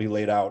vision that we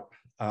laid out,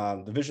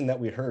 the vision that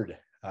we heard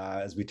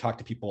as we talked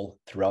to people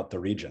throughout the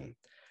region.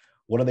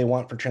 What do they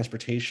want for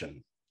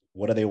transportation?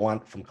 What do they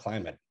want from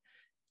climate?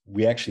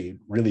 We actually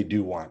really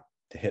do want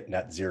to hit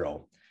net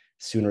zero,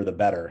 sooner the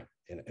better,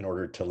 in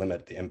order to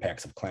limit the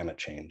impacts of climate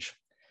change.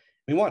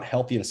 We want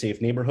healthy and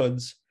safe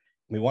neighborhoods.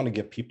 We want to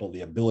give people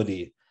the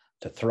ability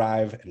to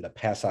thrive and to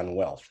pass on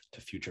wealth to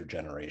future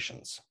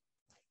generations.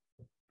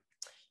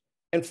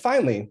 And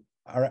finally,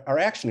 our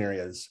action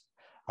areas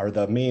are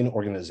the main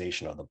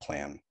organization of the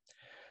plan.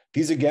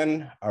 These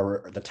again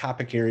are the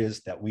topic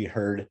areas that we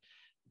heard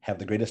have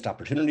the greatest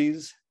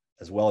opportunities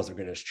as well as the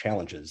greatest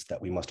challenges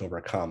that we must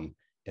overcome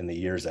in the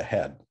years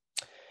ahead.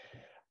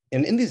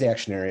 And in these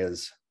action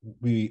areas,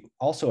 we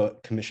also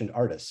commissioned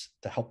artists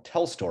to help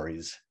tell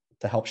stories,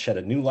 to help shed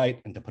a new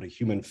light and to put a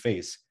human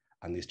face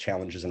on these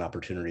challenges and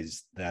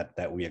opportunities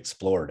that we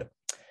explored.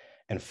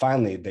 And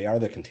finally, they are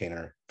the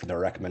container for the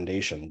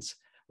recommendations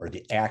or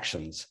the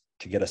actions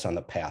to get us on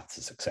the path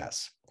to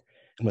success.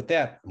 And with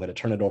that, I'm going to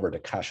turn it over to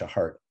Kasha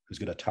Hart, who's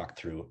going to talk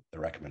through the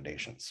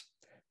recommendations.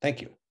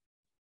 Thank you.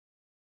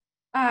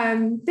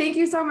 Thank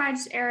you so much,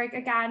 Eric.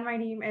 Again, my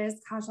name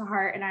is Kasha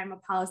Hart, and I'm a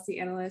policy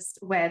analyst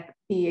with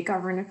the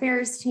Government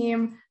Affairs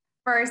team.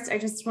 First, I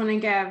just want to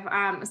give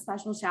a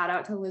special shout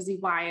out to Lizzie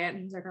Wyatt,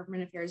 who's our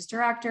Government Affairs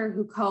Director,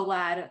 who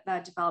co-led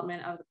the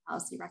development of the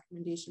policy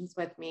recommendations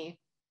with me.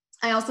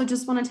 I also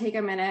just want to take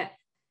a minute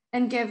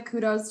and give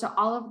kudos to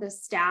all of the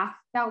staff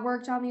that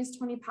worked on these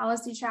 20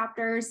 policy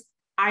chapters.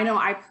 I know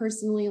I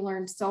personally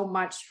learned so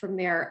much from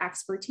their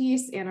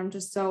expertise, and I'm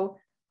just so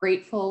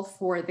grateful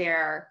for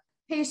their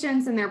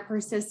patience and their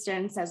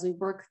persistence as we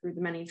work through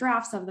the many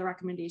drafts of the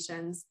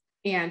recommendations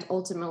and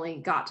ultimately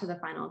got to the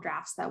final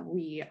drafts that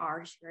we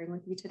are sharing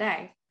with you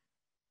today.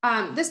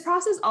 This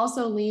process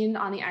also leaned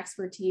on the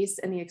expertise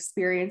and the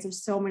experience of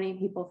so many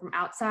people from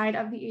outside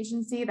of the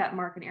agency that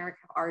Mark and Eric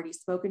have already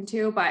spoken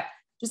to, but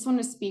just want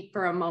to speak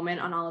for a moment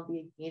on all of the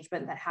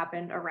engagement that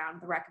happened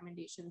around the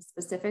recommendations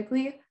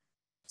specifically.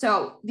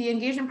 So the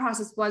engagement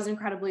process was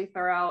incredibly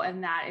thorough,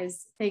 and that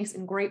is thanks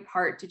in great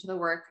part due to the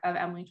work of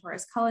Emily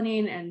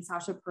Torres-Cullinane and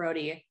Sasha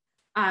Perotti.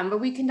 But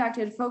we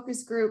conducted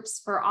focus groups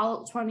for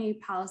all 20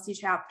 policy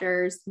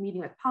chapters,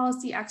 meeting with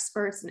policy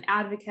experts and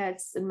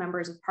advocates and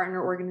members of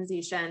partner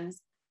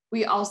organizations.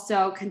 We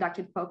also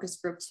conducted focus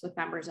groups with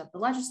members of the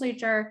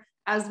legislature,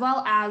 as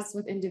well as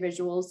with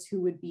individuals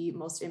who would be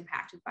most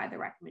impacted by the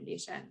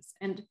recommendations.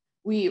 And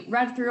we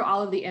read through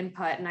all of the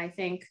input, and I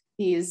think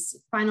these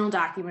final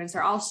documents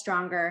are all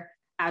stronger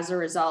as a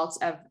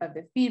result of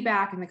the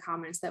feedback and the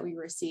comments that we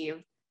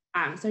received.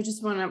 So I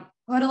just want to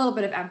put a little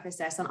bit of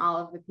emphasis on all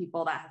of the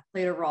people that have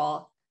played a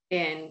role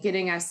in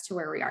getting us to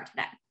where we are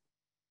today.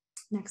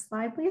 Next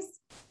slide, please.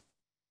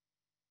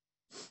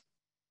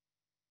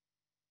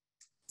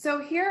 So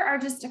here are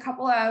just a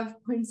couple of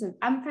points of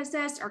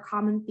emphasis or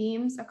common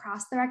themes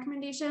across the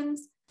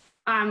recommendations.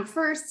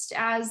 First,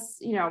 as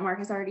you know, Mark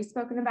has already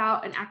spoken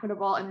about, an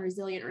equitable and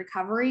resilient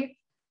recovery.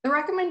 The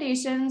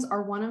recommendations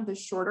are one of the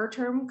shorter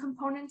term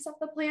components of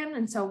the plan.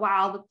 And so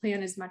while the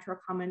plan is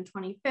MetroCommon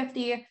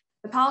 2050,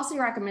 the policy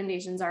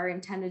recommendations are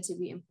intended to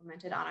be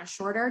implemented on a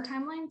shorter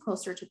timeline,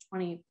 closer to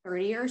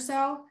 2030 or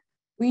so.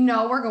 We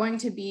know we're going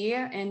to be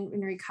in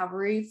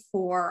recovery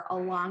for a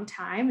long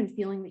time and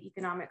feeling the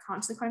economic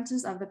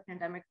consequences of the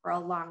pandemic for a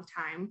long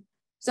time.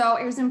 So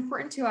it was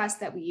important to us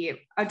that we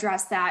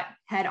address that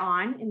head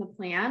on in the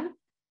plan.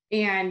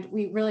 And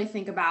we really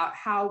think about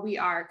how we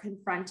are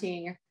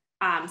confronting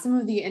some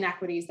of the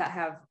inequities that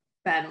have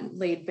been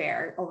laid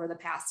bare over the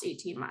past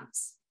 18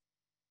 months.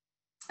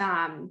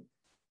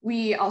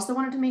 We also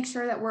wanted to make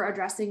sure that we're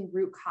addressing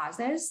root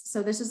causes.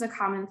 So this is a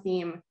common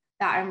theme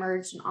that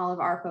emerged in all of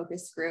our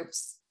focus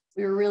groups.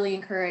 We were really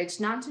encouraged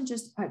not to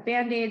just put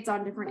Band-Aids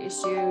on different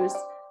issues,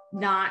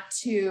 not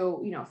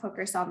to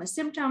focus on the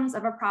symptoms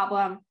of a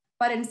problem,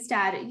 but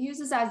instead it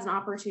uses as an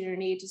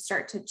opportunity to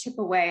start to chip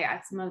away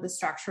at some of the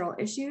structural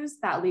issues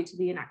that lead to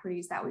the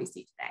inequities that we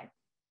see today.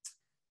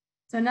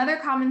 So another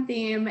common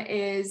theme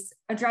is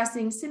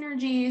addressing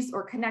synergies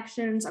or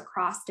connections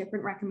across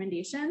different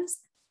recommendations.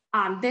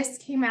 This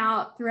came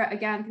out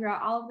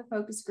throughout all of the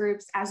focus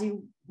groups. As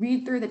you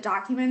read through the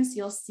documents,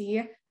 you'll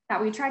see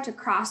that we tried to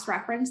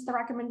cross-reference the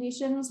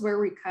recommendations where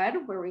we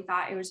could, where we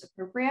thought it was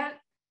appropriate,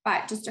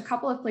 but just a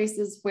couple of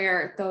places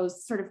where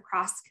those sort of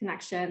cross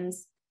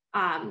connections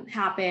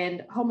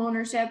happened. Home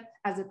ownership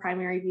as a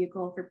primary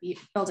vehicle for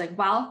building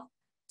wealth.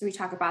 So we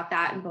talk about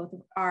that in both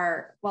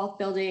our wealth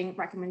building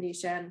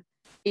recommendation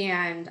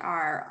and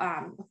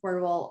our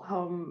affordable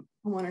home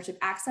ownership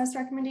access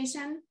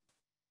recommendation.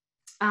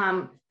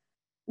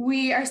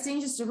 We are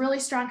seeing just a really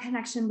strong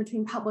connection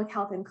between public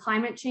health and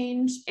climate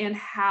change and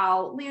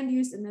how land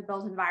use in the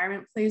built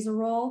environment plays a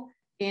role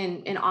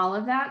in all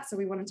of that. So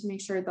we wanted to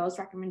make sure those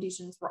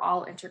recommendations were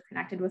all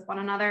interconnected with one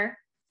another.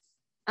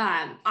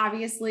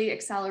 Obviously,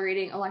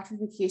 accelerating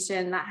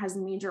electrification, that has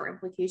major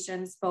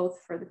implications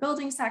both for the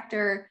building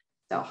sector,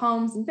 so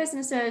homes and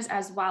businesses,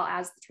 as well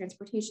as the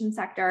transportation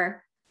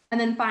sector. And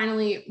then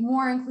finally,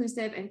 more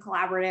inclusive and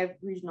collaborative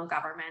regional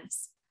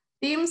governments.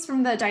 Themes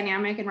from the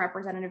dynamic and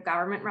representative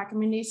government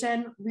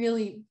recommendation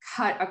really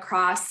cut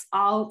across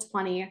all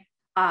 20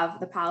 of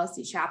the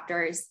policy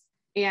chapters.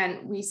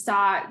 And we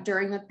saw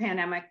during the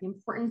pandemic the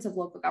importance of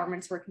local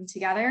governments working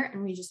together,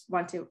 and we just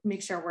want to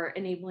make sure we're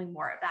enabling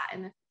more of that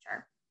in the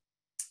future.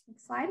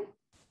 Next slide.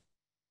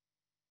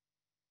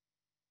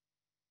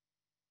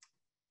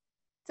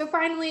 So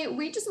finally,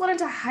 we just wanted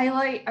to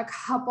highlight a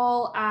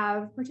couple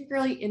of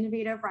particularly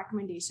innovative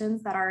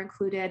recommendations that are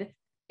included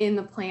in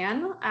the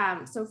plan.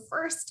 So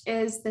first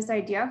is this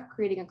idea of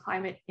creating a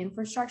climate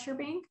infrastructure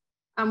bank.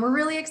 We're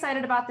really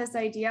excited about this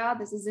idea.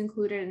 This is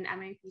included in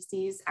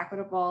MAPC's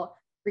equitable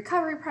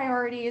recovery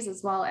priorities,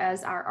 as well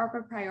as our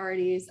ARPA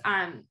priorities.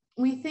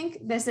 We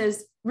think this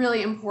is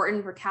really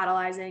important for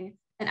catalyzing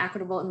an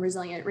equitable and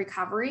resilient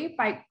recovery.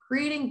 By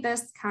creating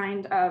this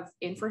kind of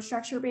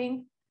infrastructure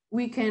bank,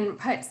 we can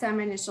put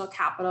some initial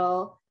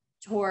capital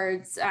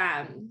towards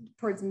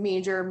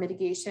major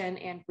mitigation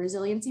and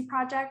resiliency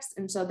projects.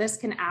 And so this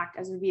can act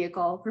as a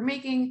vehicle for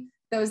making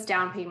those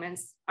down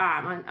payments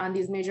on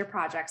these major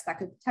projects that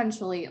could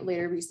potentially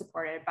later be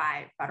supported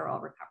by federal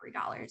recovery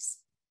dollars.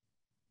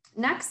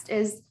 Next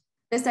is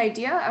this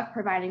idea of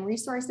providing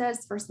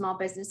resources for small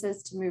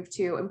businesses to move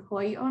to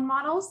employee-owned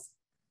models.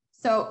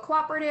 So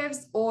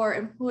cooperatives or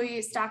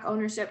employee stock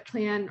ownership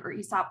plan or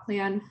ESOP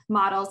plan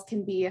models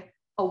can be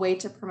a way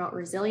to promote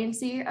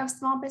resiliency of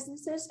small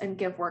businesses and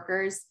give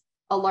workers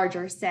a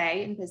larger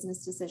say in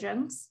business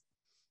decisions.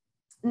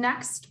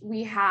 Next,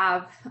 we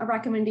have a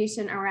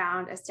recommendation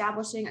around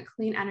establishing a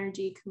clean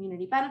energy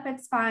community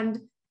benefits fund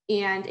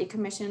and a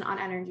commission on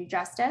energy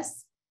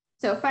justice.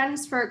 So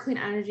funds for clean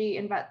energy,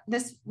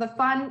 the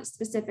fund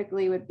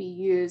specifically would be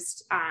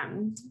used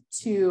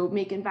to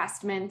make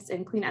investments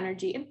in clean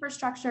energy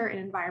infrastructure and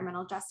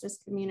environmental justice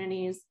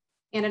communities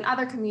and in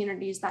other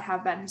communities that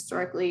have been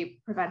historically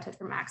prevented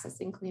from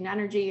accessing clean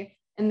energy.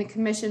 And the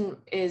commission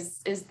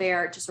is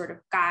there to sort of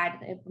guide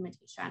the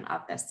implementation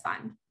of this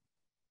fund.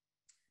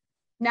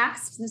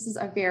 Next, this is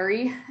a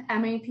very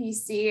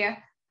MAPC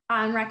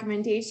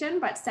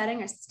recommendation, but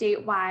setting a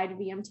statewide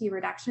VMT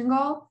reduction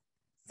goal.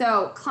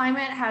 So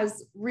climate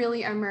has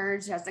really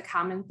emerged as a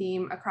common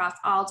theme across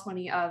all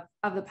 20 of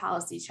the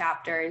policy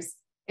chapters.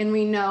 And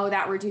we know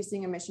that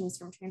reducing emissions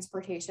from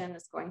transportation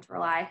is going to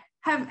rely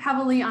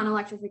heavily on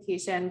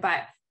electrification,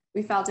 but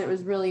we felt it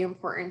was really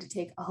important to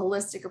take a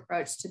holistic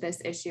approach to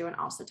this issue and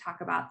also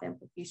talk about the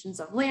implications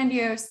of land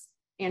use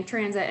and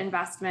transit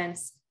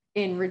investments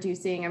in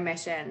reducing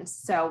emissions.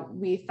 So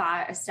we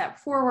thought a step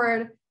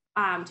forward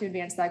to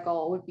advance that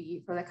goal would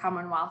be for the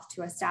Commonwealth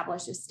to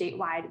establish a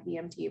statewide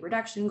VMT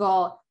reduction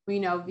goal. We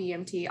know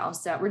reducing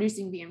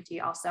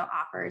VMT also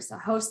offers a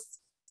host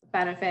of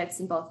benefits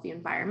in both the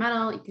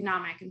environmental,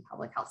 economic, and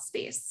public health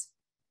space.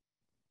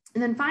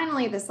 And then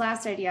finally, this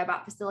last idea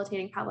about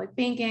facilitating public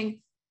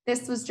banking,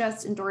 this was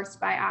just endorsed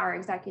by our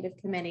executive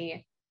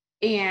committee,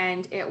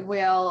 and it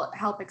will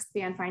help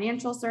expand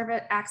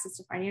access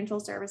to financial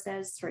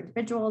services for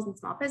individuals and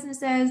small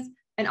businesses,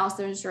 and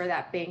also ensure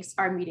that banks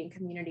are meeting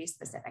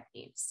community-specific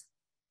needs.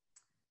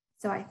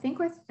 So I think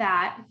with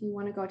that, if you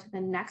want to go to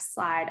the next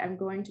slide, I'm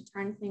going to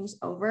turn things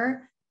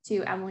over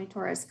to Emily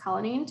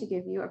Torres-Cullinane to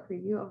give you a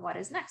preview of what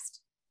is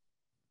next.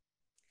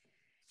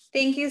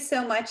 Thank you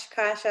so much,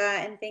 Kasha,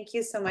 and thank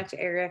you so much,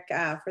 Eric,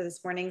 for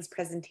this morning's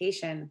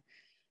presentation.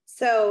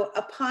 So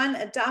upon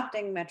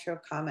adopting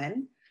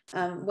MetroCommon,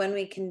 when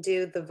we can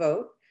do the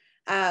vote,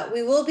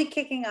 we will be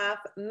kicking off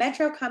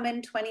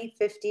MetroCommon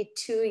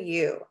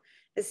 2052U,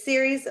 a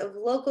series of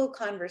local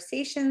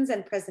conversations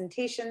and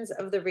presentations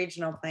of the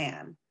regional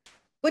plan.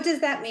 What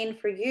does that mean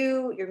for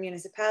you, your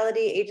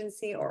municipality,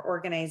 agency, or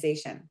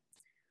organization?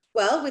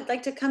 Well, we'd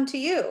like to come to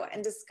you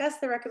and discuss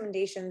the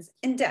recommendations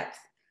in depth.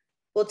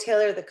 We'll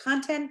tailor the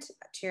content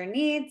to your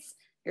needs,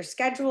 your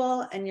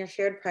schedule, and your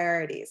shared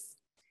priorities.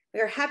 We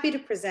are happy to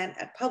present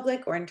at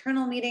public or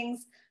internal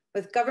meetings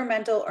with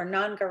governmental or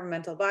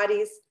non-governmental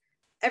bodies.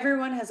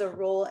 Everyone has a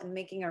role in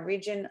making our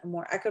region a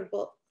more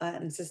equitable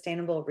and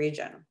sustainable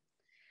region.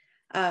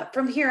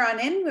 From here on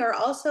in, we are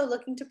also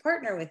looking to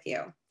partner with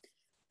you.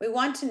 We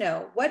want to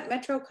know, what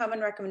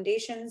MetroCommon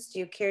recommendations do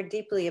you care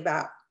deeply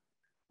about?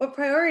 What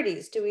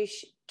priorities do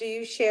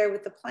you share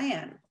with the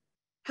plan?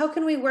 How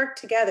can we work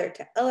together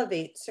to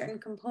elevate certain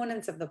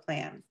components of the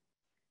plan?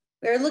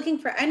 We are looking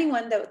for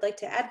anyone that would like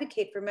to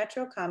advocate for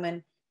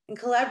MetroCommon and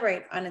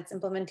collaborate on its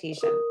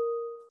implementation.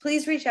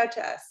 Please reach out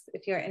to us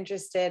if you're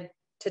interested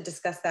to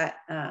discuss that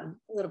a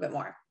little bit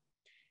more.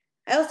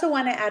 I also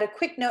want to add a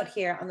quick note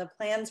here on the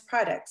plan's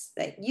products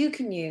that you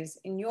can use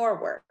in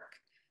your work.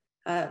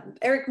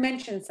 Eric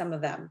mentioned some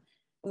of them.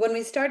 When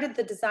we started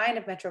the design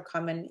of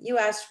MetroCommon, you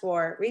asked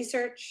for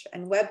research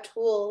and web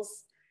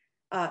tools,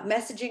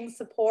 messaging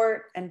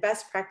support, and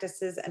best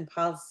practices and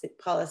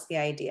policy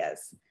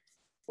ideas.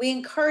 We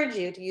encourage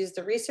you to use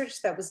the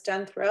research that was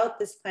done throughout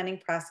this planning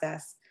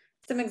process.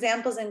 Some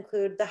examples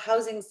include the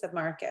housing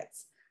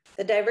submarkets,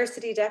 the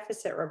diversity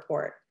deficit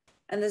report,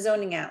 and the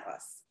zoning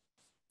atlas.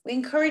 We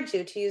encourage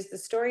you to use the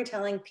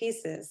storytelling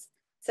pieces,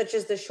 such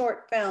as the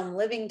short film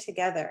Living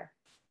Together,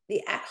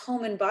 the At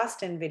Home in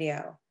Boston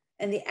video,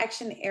 and the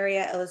action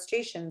area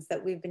illustrations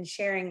that we've been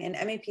sharing in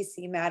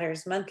MEPC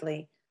Matters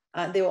monthly.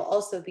 They will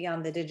also be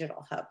on the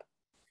digital hub.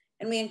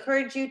 And we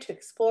encourage you to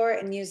explore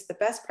and use the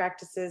best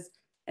practices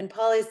and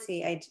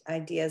policy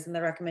ideas in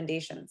the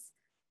recommendations.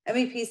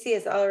 MEPC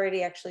has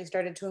already actually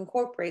started to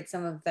incorporate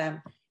some of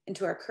them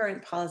into our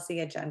current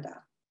policy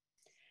agenda.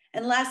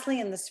 And lastly,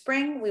 in the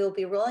spring, we will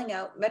be rolling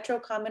out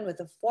MetroCommon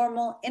with a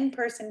formal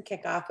in-person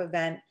kickoff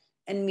event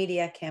and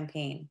media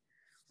campaign.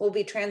 We'll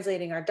be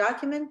translating our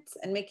documents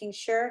and making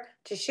sure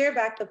to share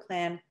back the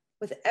plan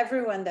with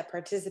everyone that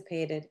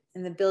participated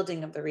in the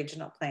building of the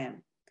regional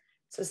plan.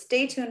 So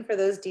stay tuned for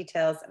those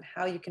details and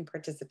how you can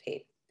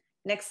participate.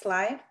 Next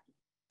slide.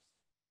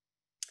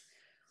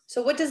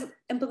 So what does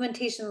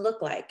implementation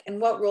look like and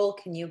what role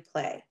can you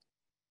play?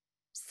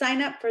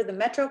 Sign up for the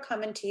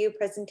MetroCommon to You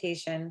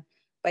presentation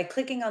by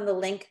clicking on the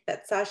link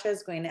that Sasha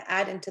is going to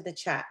add into the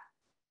chat,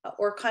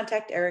 or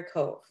contact Eric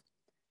Hove.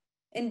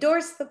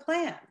 Endorse the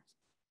plan.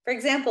 For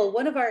example,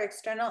 one of our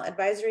external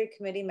advisory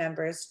committee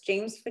members,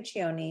 James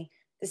Fuccione,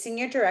 the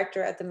senior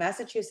director at the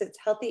Massachusetts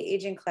Healthy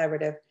Aging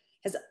Collaborative,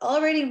 has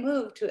already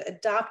moved to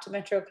adopt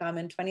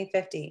MetroCommon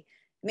 2050,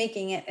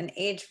 making it an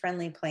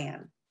age-friendly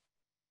plan.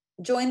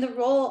 Join the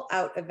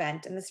rollout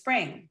event in the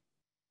spring.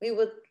 We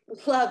would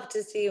love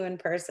to see you in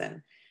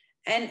person.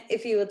 And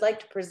if you would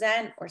like to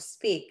present or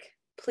speak,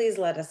 please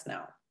let us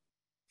know.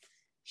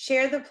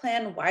 Share the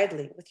plan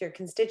widely with your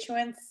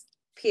constituents,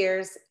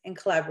 peers, and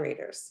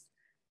collaborators.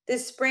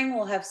 This spring,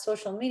 we'll have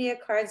social media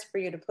cards for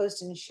you to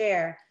post and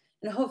share.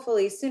 And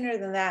hopefully sooner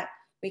than that,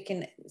 we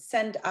can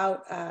send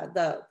out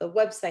the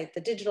website,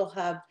 the digital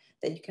hub,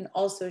 that you can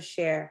also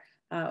share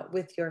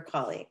with your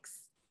colleagues.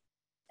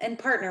 And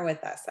partner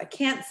with us. I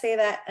can't say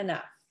that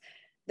enough.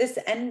 This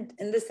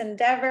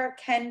endeavor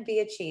can be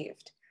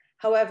achieved.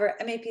 However,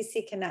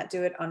 MAPC cannot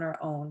do it on our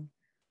own.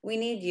 We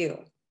need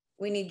you.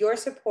 We need your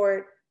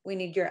support. We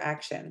need your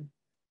action.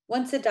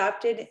 Once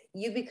adopted,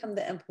 you become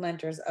the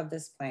implementers of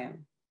this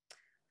plan.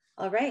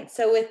 All right,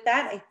 so with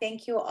that, I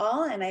thank you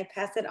all and I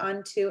pass it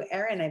on to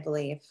Erin, I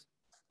believe.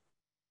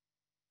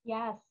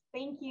 Yes,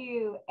 thank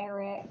you,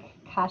 Eric,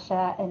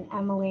 Kasia, and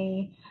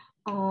Emily.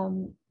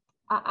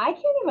 I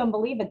can't even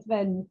believe it's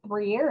been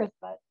 3 years,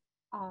 but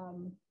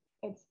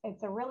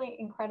it's a really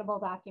incredible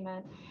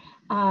document.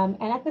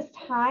 And at this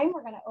time,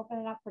 we're going to open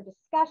it up for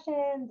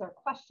discussions or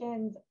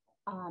questions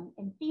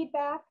and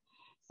feedback.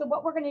 So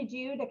what we're going to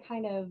do to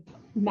kind of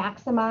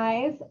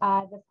maximize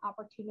this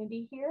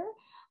opportunity here,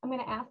 I'm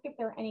going to ask if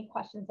there are any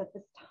questions at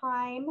this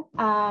time.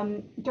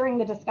 During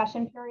the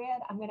discussion period,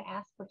 I'm going to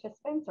ask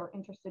participants or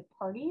interested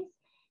parties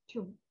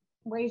to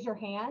raise your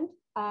hand.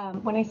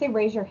 When I say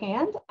raise your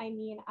hand, I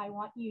mean I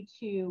want you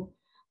to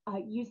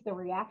use the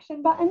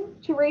reaction button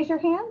to raise your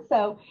hand.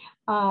 So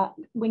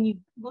when you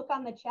look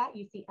on the chat,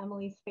 you see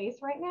Emily's face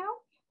right now.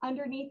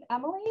 Underneath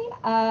Emily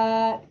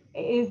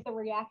is the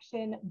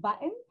reaction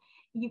button.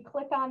 You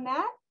click on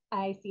that.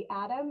 I see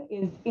Adam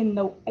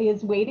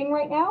is waiting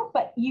right now,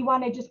 but you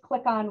want to just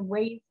click on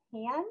raise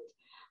hand,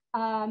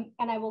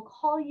 and I will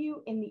call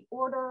you in the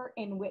order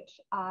in which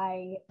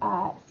I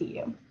see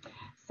you.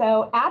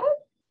 So Adam,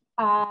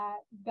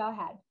 go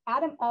ahead.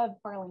 Adam of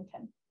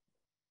Burlington.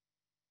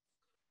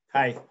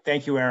 Hi,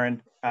 thank you,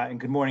 Erin, and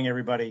good morning,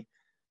 everybody.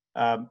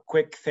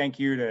 Quick thank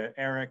you to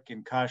Eric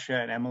and Kasia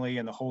and Emily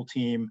and the whole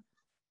team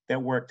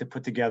that worked to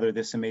put together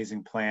this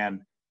amazing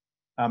plan.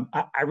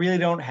 I really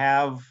don't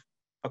have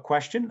a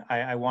question.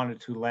 I wanted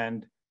to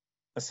lend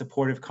a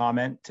supportive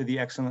comment to the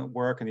excellent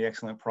work and the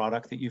excellent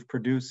product that you've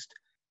produced.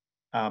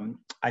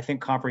 I think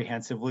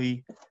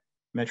comprehensively,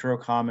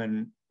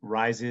 MetroCommon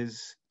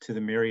rises to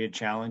the myriad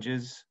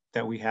challenges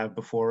that we have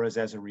before us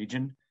as a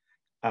region.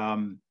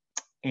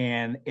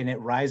 And it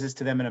rises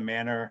to them in a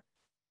manner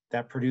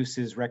that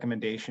produces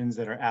recommendations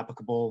that are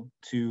applicable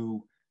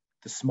to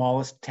the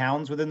smallest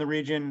towns within the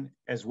region,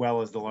 as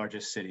well as the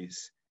largest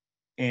cities.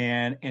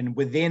 and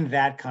within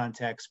that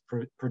context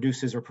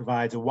produces or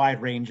provides a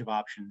wide range of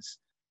options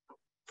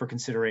for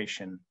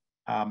consideration.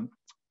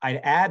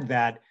 I'd add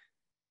that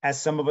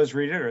as some of us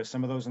read it, or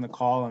some of those on the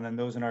call and then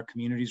those in our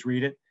communities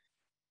read it,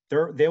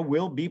 there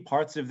will be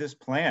parts of this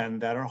plan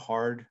that are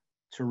hard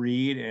to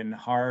read and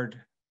hard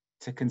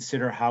to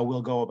consider how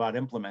we'll go about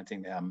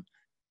implementing them.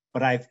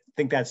 But I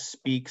think that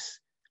speaks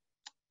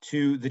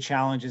to the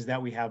challenges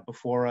that we have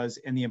before us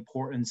and the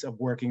importance of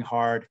working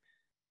hard,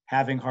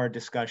 having hard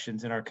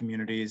discussions in our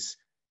communities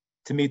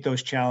to meet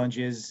those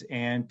challenges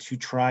and to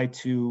try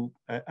to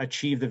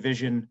achieve the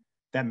vision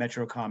that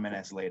MetroCommon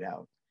has laid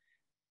out.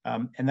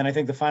 And then I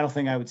think the final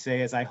thing I would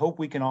say is I hope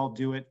we can all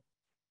do it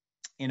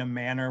in a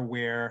manner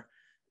where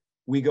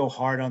we go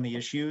hard on the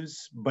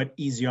issues, but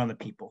easy on the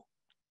people,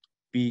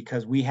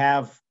 because we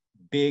have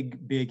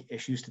big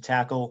issues to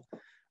tackle,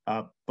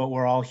 but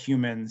we're all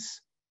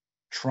humans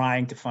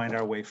trying to find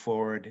our way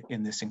forward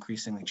in this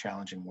increasingly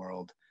challenging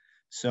world.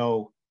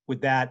 So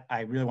with that,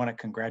 I really want to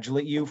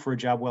congratulate you for a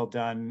job well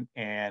done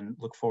and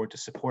look forward to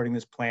supporting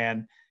this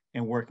plan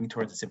and working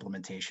towards its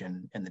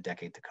implementation in the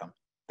decade to come.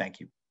 Thank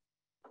you.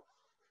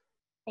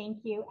 Thank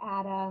you,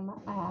 Adam.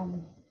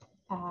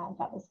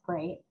 That was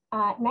great.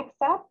 Next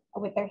up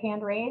with their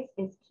hand raised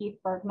is Keith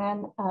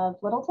Bergman of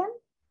Littleton.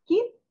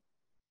 Keith?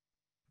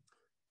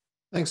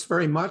 Thanks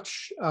very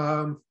much.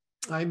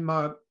 I'm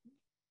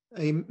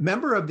a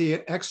member of the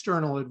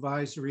External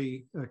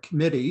Advisory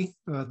Committee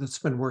that's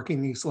been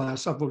working these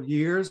last several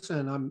years,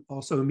 and I'm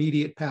also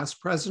immediate past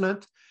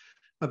president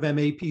of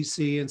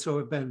MAPC, and so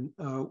I've been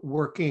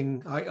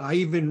working. I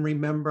even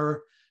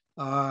remember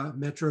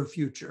Metro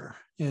Future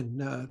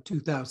in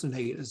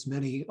 2008, as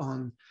many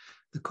on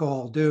the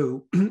call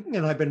do,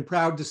 and I've been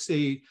proud to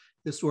see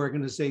this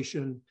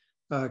organization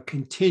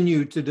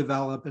continue to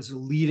develop as a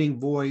leading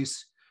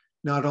voice,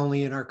 not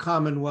only in our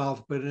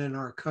Commonwealth, but in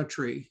our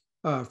country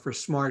for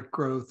smart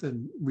growth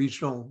and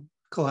regional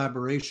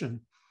collaboration.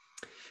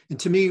 And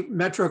to me,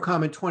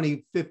 MetroCommon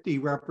 2050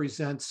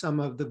 represents some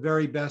of the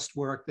very best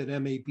work that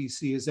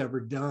MAPC has ever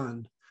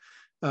done.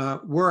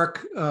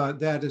 Work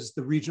that is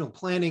the regional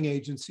planning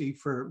agency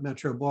for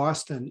Metro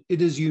Boston.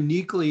 It is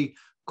uniquely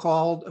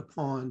called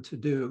upon to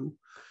do.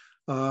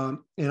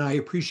 And I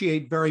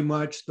appreciate very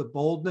much the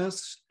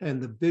boldness and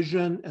the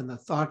vision and the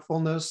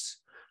thoughtfulness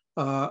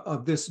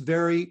of this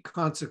very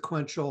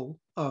consequential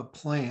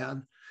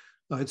plan.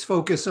 Its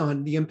focus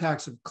on the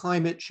impacts of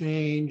climate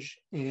change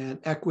and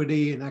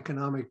equity and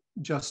economic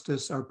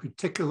justice are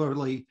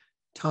particularly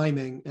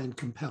timing and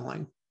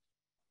compelling.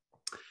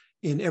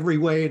 In every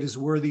way, it is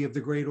worthy of the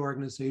great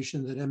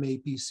organization that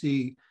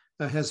MAPC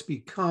has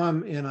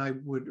become, and I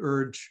would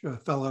urge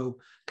fellow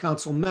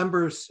council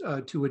members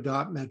to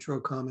adopt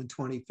MetroCommon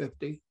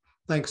 2050.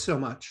 Thanks so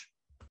much.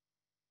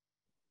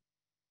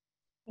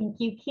 Thank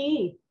you,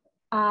 Keith.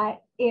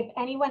 If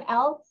anyone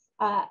else,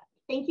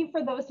 thank you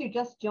for those who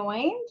just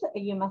joined.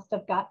 You must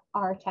have got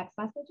our text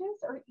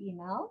messages or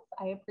emails.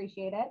 I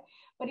appreciate it.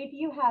 But if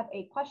you have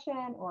a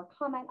question or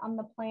comment on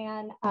the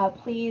plan,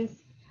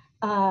 please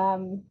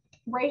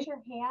raise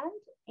your hand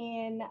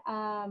in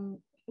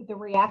the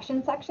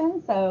reaction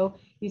section. So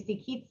you see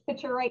Keith's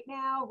picture right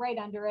now. Right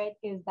under it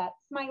is that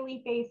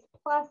smiley face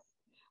plus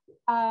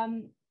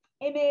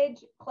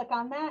image. Click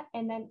on that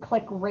and then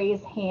click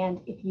raise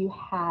hand if you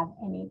have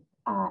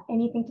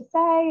anything to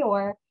say,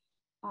 or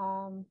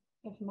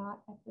if not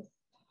at this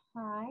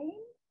time,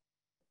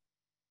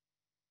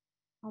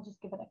 I'll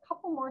just give it a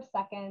couple more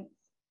seconds.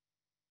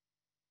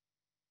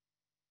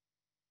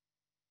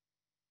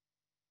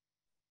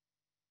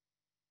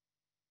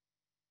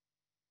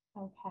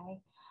 Okay,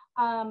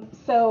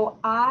 so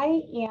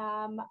I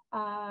am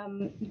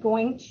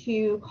going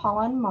to call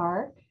on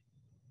Mark. I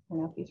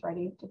don't know if he's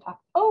ready to talk.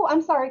 Oh,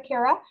 I'm sorry,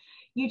 Kara,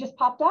 you just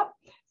popped up.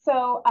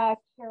 So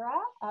Kara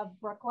of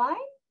Brookline,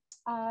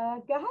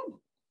 go ahead.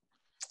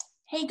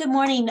 Hey, good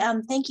morning.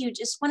 Thank you.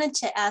 Just wanted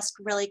to ask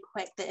really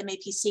quick that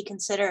MAPC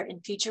consider in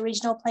future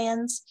regional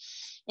plans,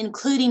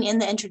 including in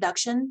the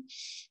introduction,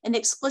 an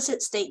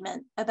explicit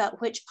statement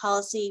about which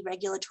policy,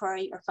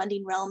 regulatory, or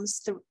funding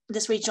realms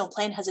this regional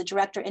plan has a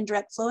direct or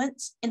indirect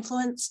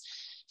influence.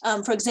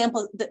 For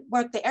example, the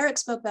work that Eric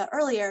spoke about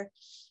earlier,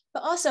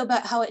 but also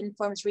about how it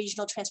informs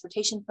regional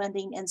transportation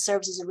funding and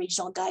serves as a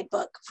regional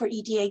guidebook for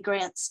EDA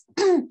grants.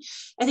 I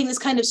think this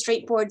kind of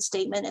straightforward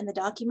statement in the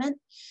document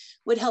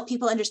would help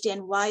people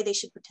understand why they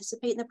should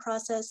participate in the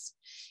process.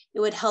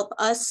 It would help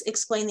us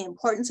explain the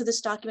importance of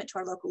this document to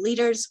our local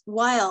leaders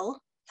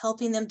while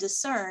helping them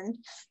discern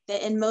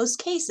that in most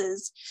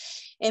cases,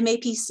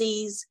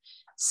 MAPC's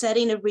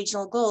setting of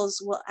regional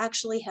goals will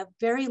actually have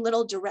very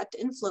little direct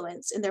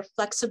influence in their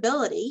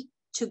flexibility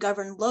to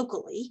govern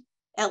locally,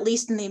 at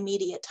least in the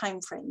immediate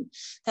timeframe.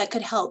 That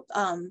could help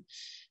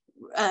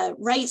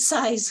right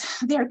size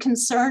their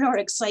concern or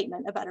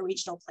excitement about a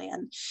regional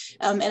plan.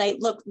 And I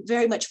look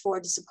very much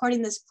forward to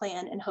supporting this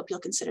plan and hope you'll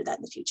consider that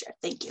in the future.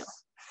 Thank you.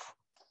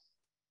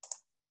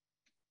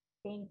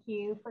 Thank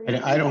you. And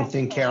I don't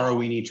think, Kara,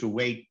 we need to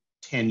wait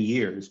 10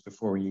 years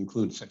before we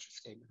include such a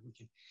statement.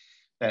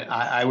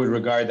 I would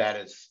regard that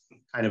as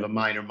kind of a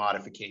minor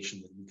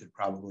modification that we could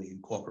probably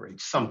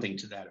incorporate something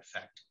to that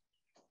effect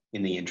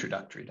in the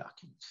introductory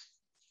documents.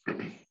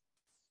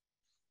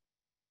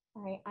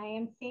 All right, I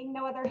am seeing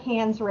no other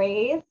hands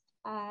raised.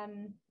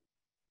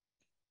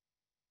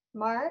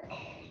 Mark?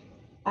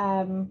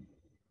 Well,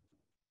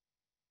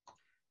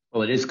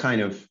 it is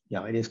kind of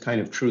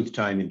truth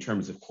time in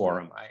terms of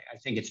quorum. I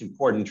think it's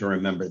important to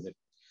remember that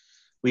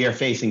we are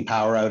facing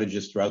power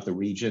outages throughout the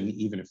region.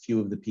 Even a few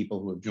of the people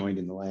who have joined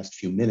in the last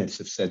few minutes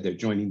have said they're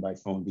joining by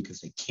phone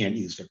because they can't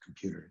use their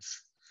computers.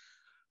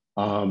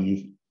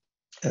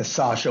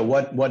 Sasha,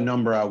 what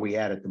number are we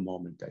at the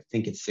moment? I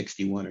think it's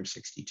 61 or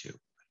 62.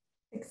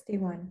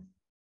 61.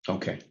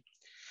 Okay.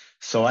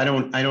 So I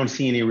don't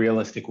see any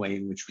realistic way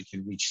in which we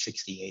can reach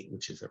 68,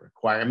 which is a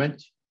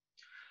requirement.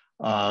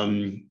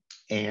 And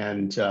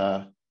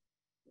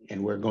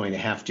we're going to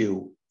have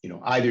to,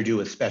 either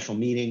do a special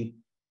meeting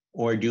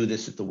or do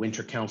this at the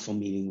Winter Council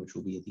meeting, which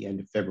will be at the end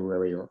of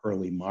February or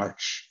early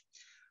March.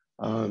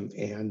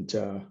 And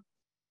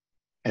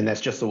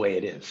that's just the way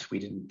it is.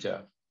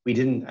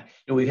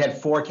 We've had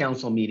 4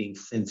 council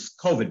meetings since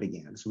COVID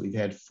began. So we've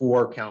had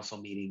 4 council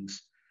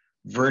meetings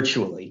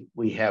virtually.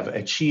 We have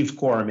achieved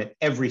quorum at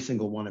every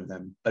single one of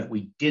them, but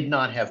we did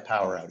not have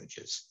power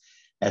outages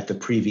at the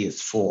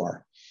previous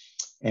 4.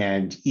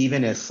 And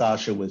even as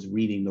Sasha was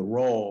reading the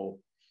roll,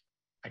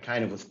 I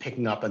kind of was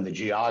picking up on the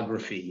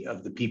geography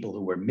of the people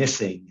who were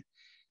missing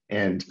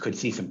and could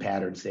see some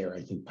patterns there,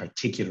 I think,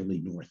 particularly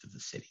north of the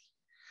city.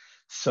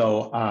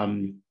 So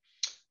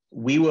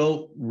we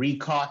will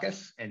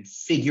re-caucus and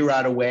figure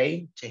out a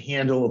way to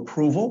handle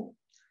approval,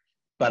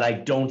 but I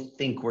don't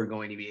think we're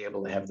going to be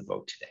able to have the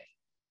vote today.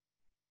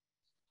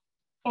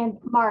 And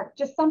Mark,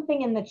 just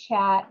something in the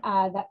chat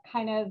that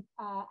kind of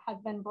has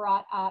been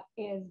brought up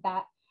is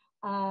that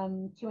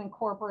to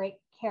incorporate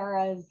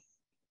Kara's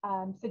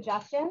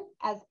suggestion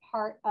as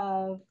part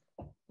of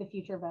the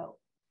future vote.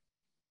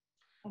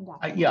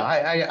 Yeah,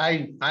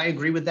 I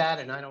agree with that,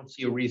 and I don't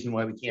see a reason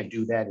why we can't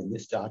do that in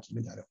this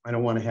document. I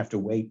don't want to have to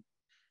wait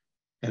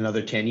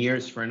another 10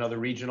 years for another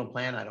regional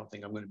plan. I don't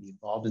think I'm going to be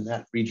involved in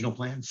that regional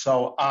plan.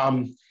 So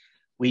I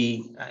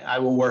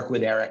will work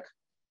with Eric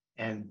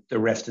and the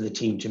rest of the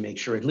team to make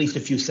sure at least a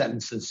few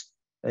sentences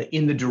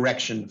in the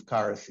direction of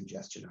Kara's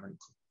suggestion are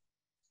included.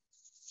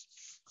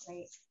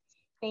 Great.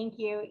 Thank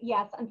you.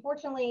 Yes,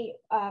 unfortunately,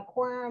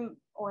 quorum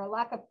or a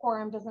lack of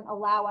quorum doesn't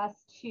allow us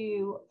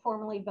to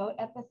formally vote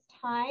at this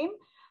time.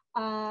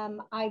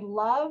 I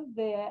love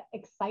the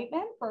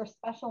excitement for a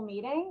special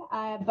meeting,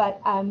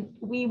 but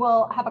we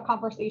will have a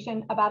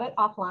conversation about it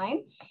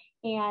offline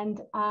and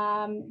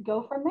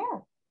go from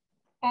there.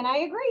 And I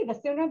agree, the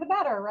sooner the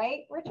better,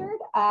 right, Richard?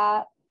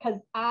 Because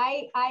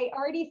I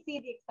already see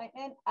the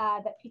excitement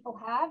that people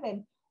have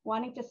and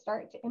wanting to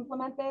start to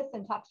implement this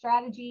and talk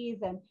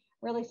strategies and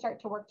really start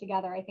to work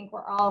together. I think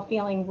we're all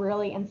feeling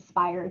really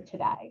inspired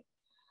today.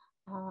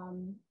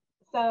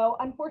 So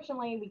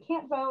unfortunately, we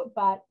can't vote,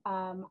 but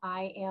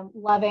I am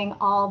loving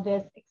all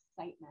this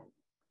excitement.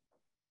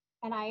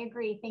 And I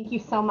agree. Thank you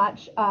so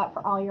much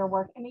for all your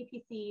work,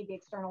 MEPC, the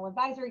External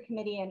Advisory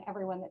Committee, and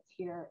everyone that's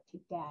here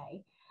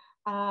today.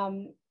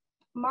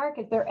 Mark,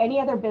 is there any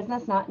other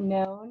business not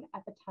known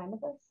at the time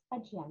of this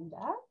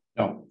agenda?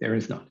 No, there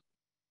is not.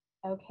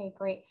 Okay,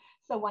 great.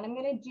 So what I'm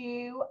going to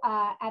do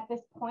at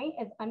this point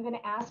is I'm going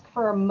to ask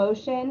for a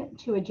motion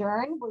to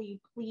adjourn. Will you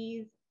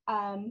please,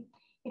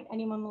 if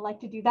anyone would like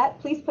to do that,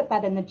 please put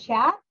that in the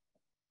chat.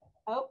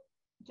 Oh,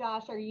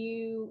 Josh, are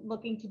you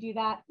looking to do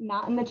that?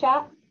 Not in the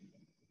chat?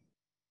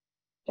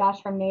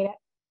 Josh from Natick.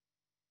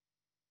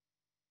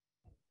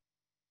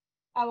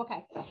 Oh,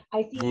 okay.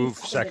 I see. Move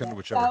second,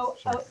 whichever.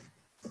 So,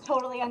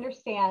 totally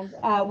understand.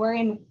 We're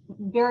in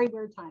very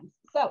weird times.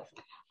 So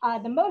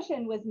the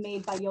motion was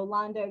made by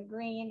Yolanda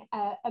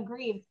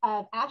Greaves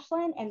of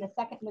Ashland, and the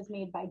second was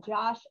made by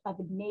Josh of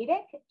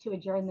Natick to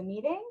adjourn the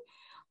meeting.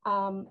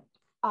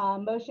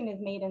 Motion is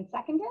made and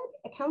seconded.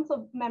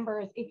 Council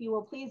members, if you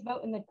will please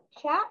vote in the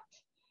chat.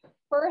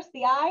 First,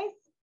 the ayes.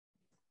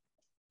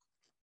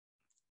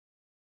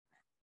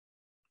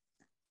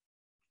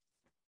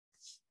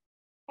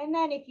 And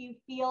then if you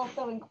feel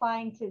so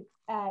inclined to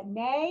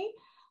nay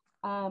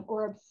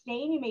or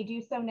abstain, you may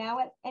do so now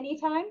at any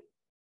time.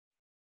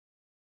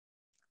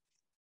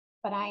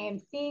 But I am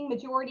seeing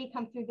majority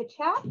come through the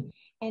chat.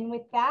 And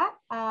with that,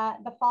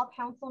 the fall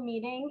council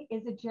meeting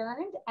is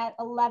adjourned at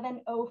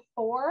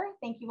 11:04.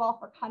 Thank you all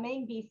for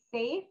coming. Be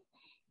safe.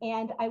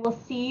 And I will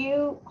see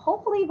you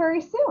hopefully very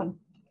soon.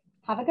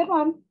 Have a good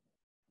one.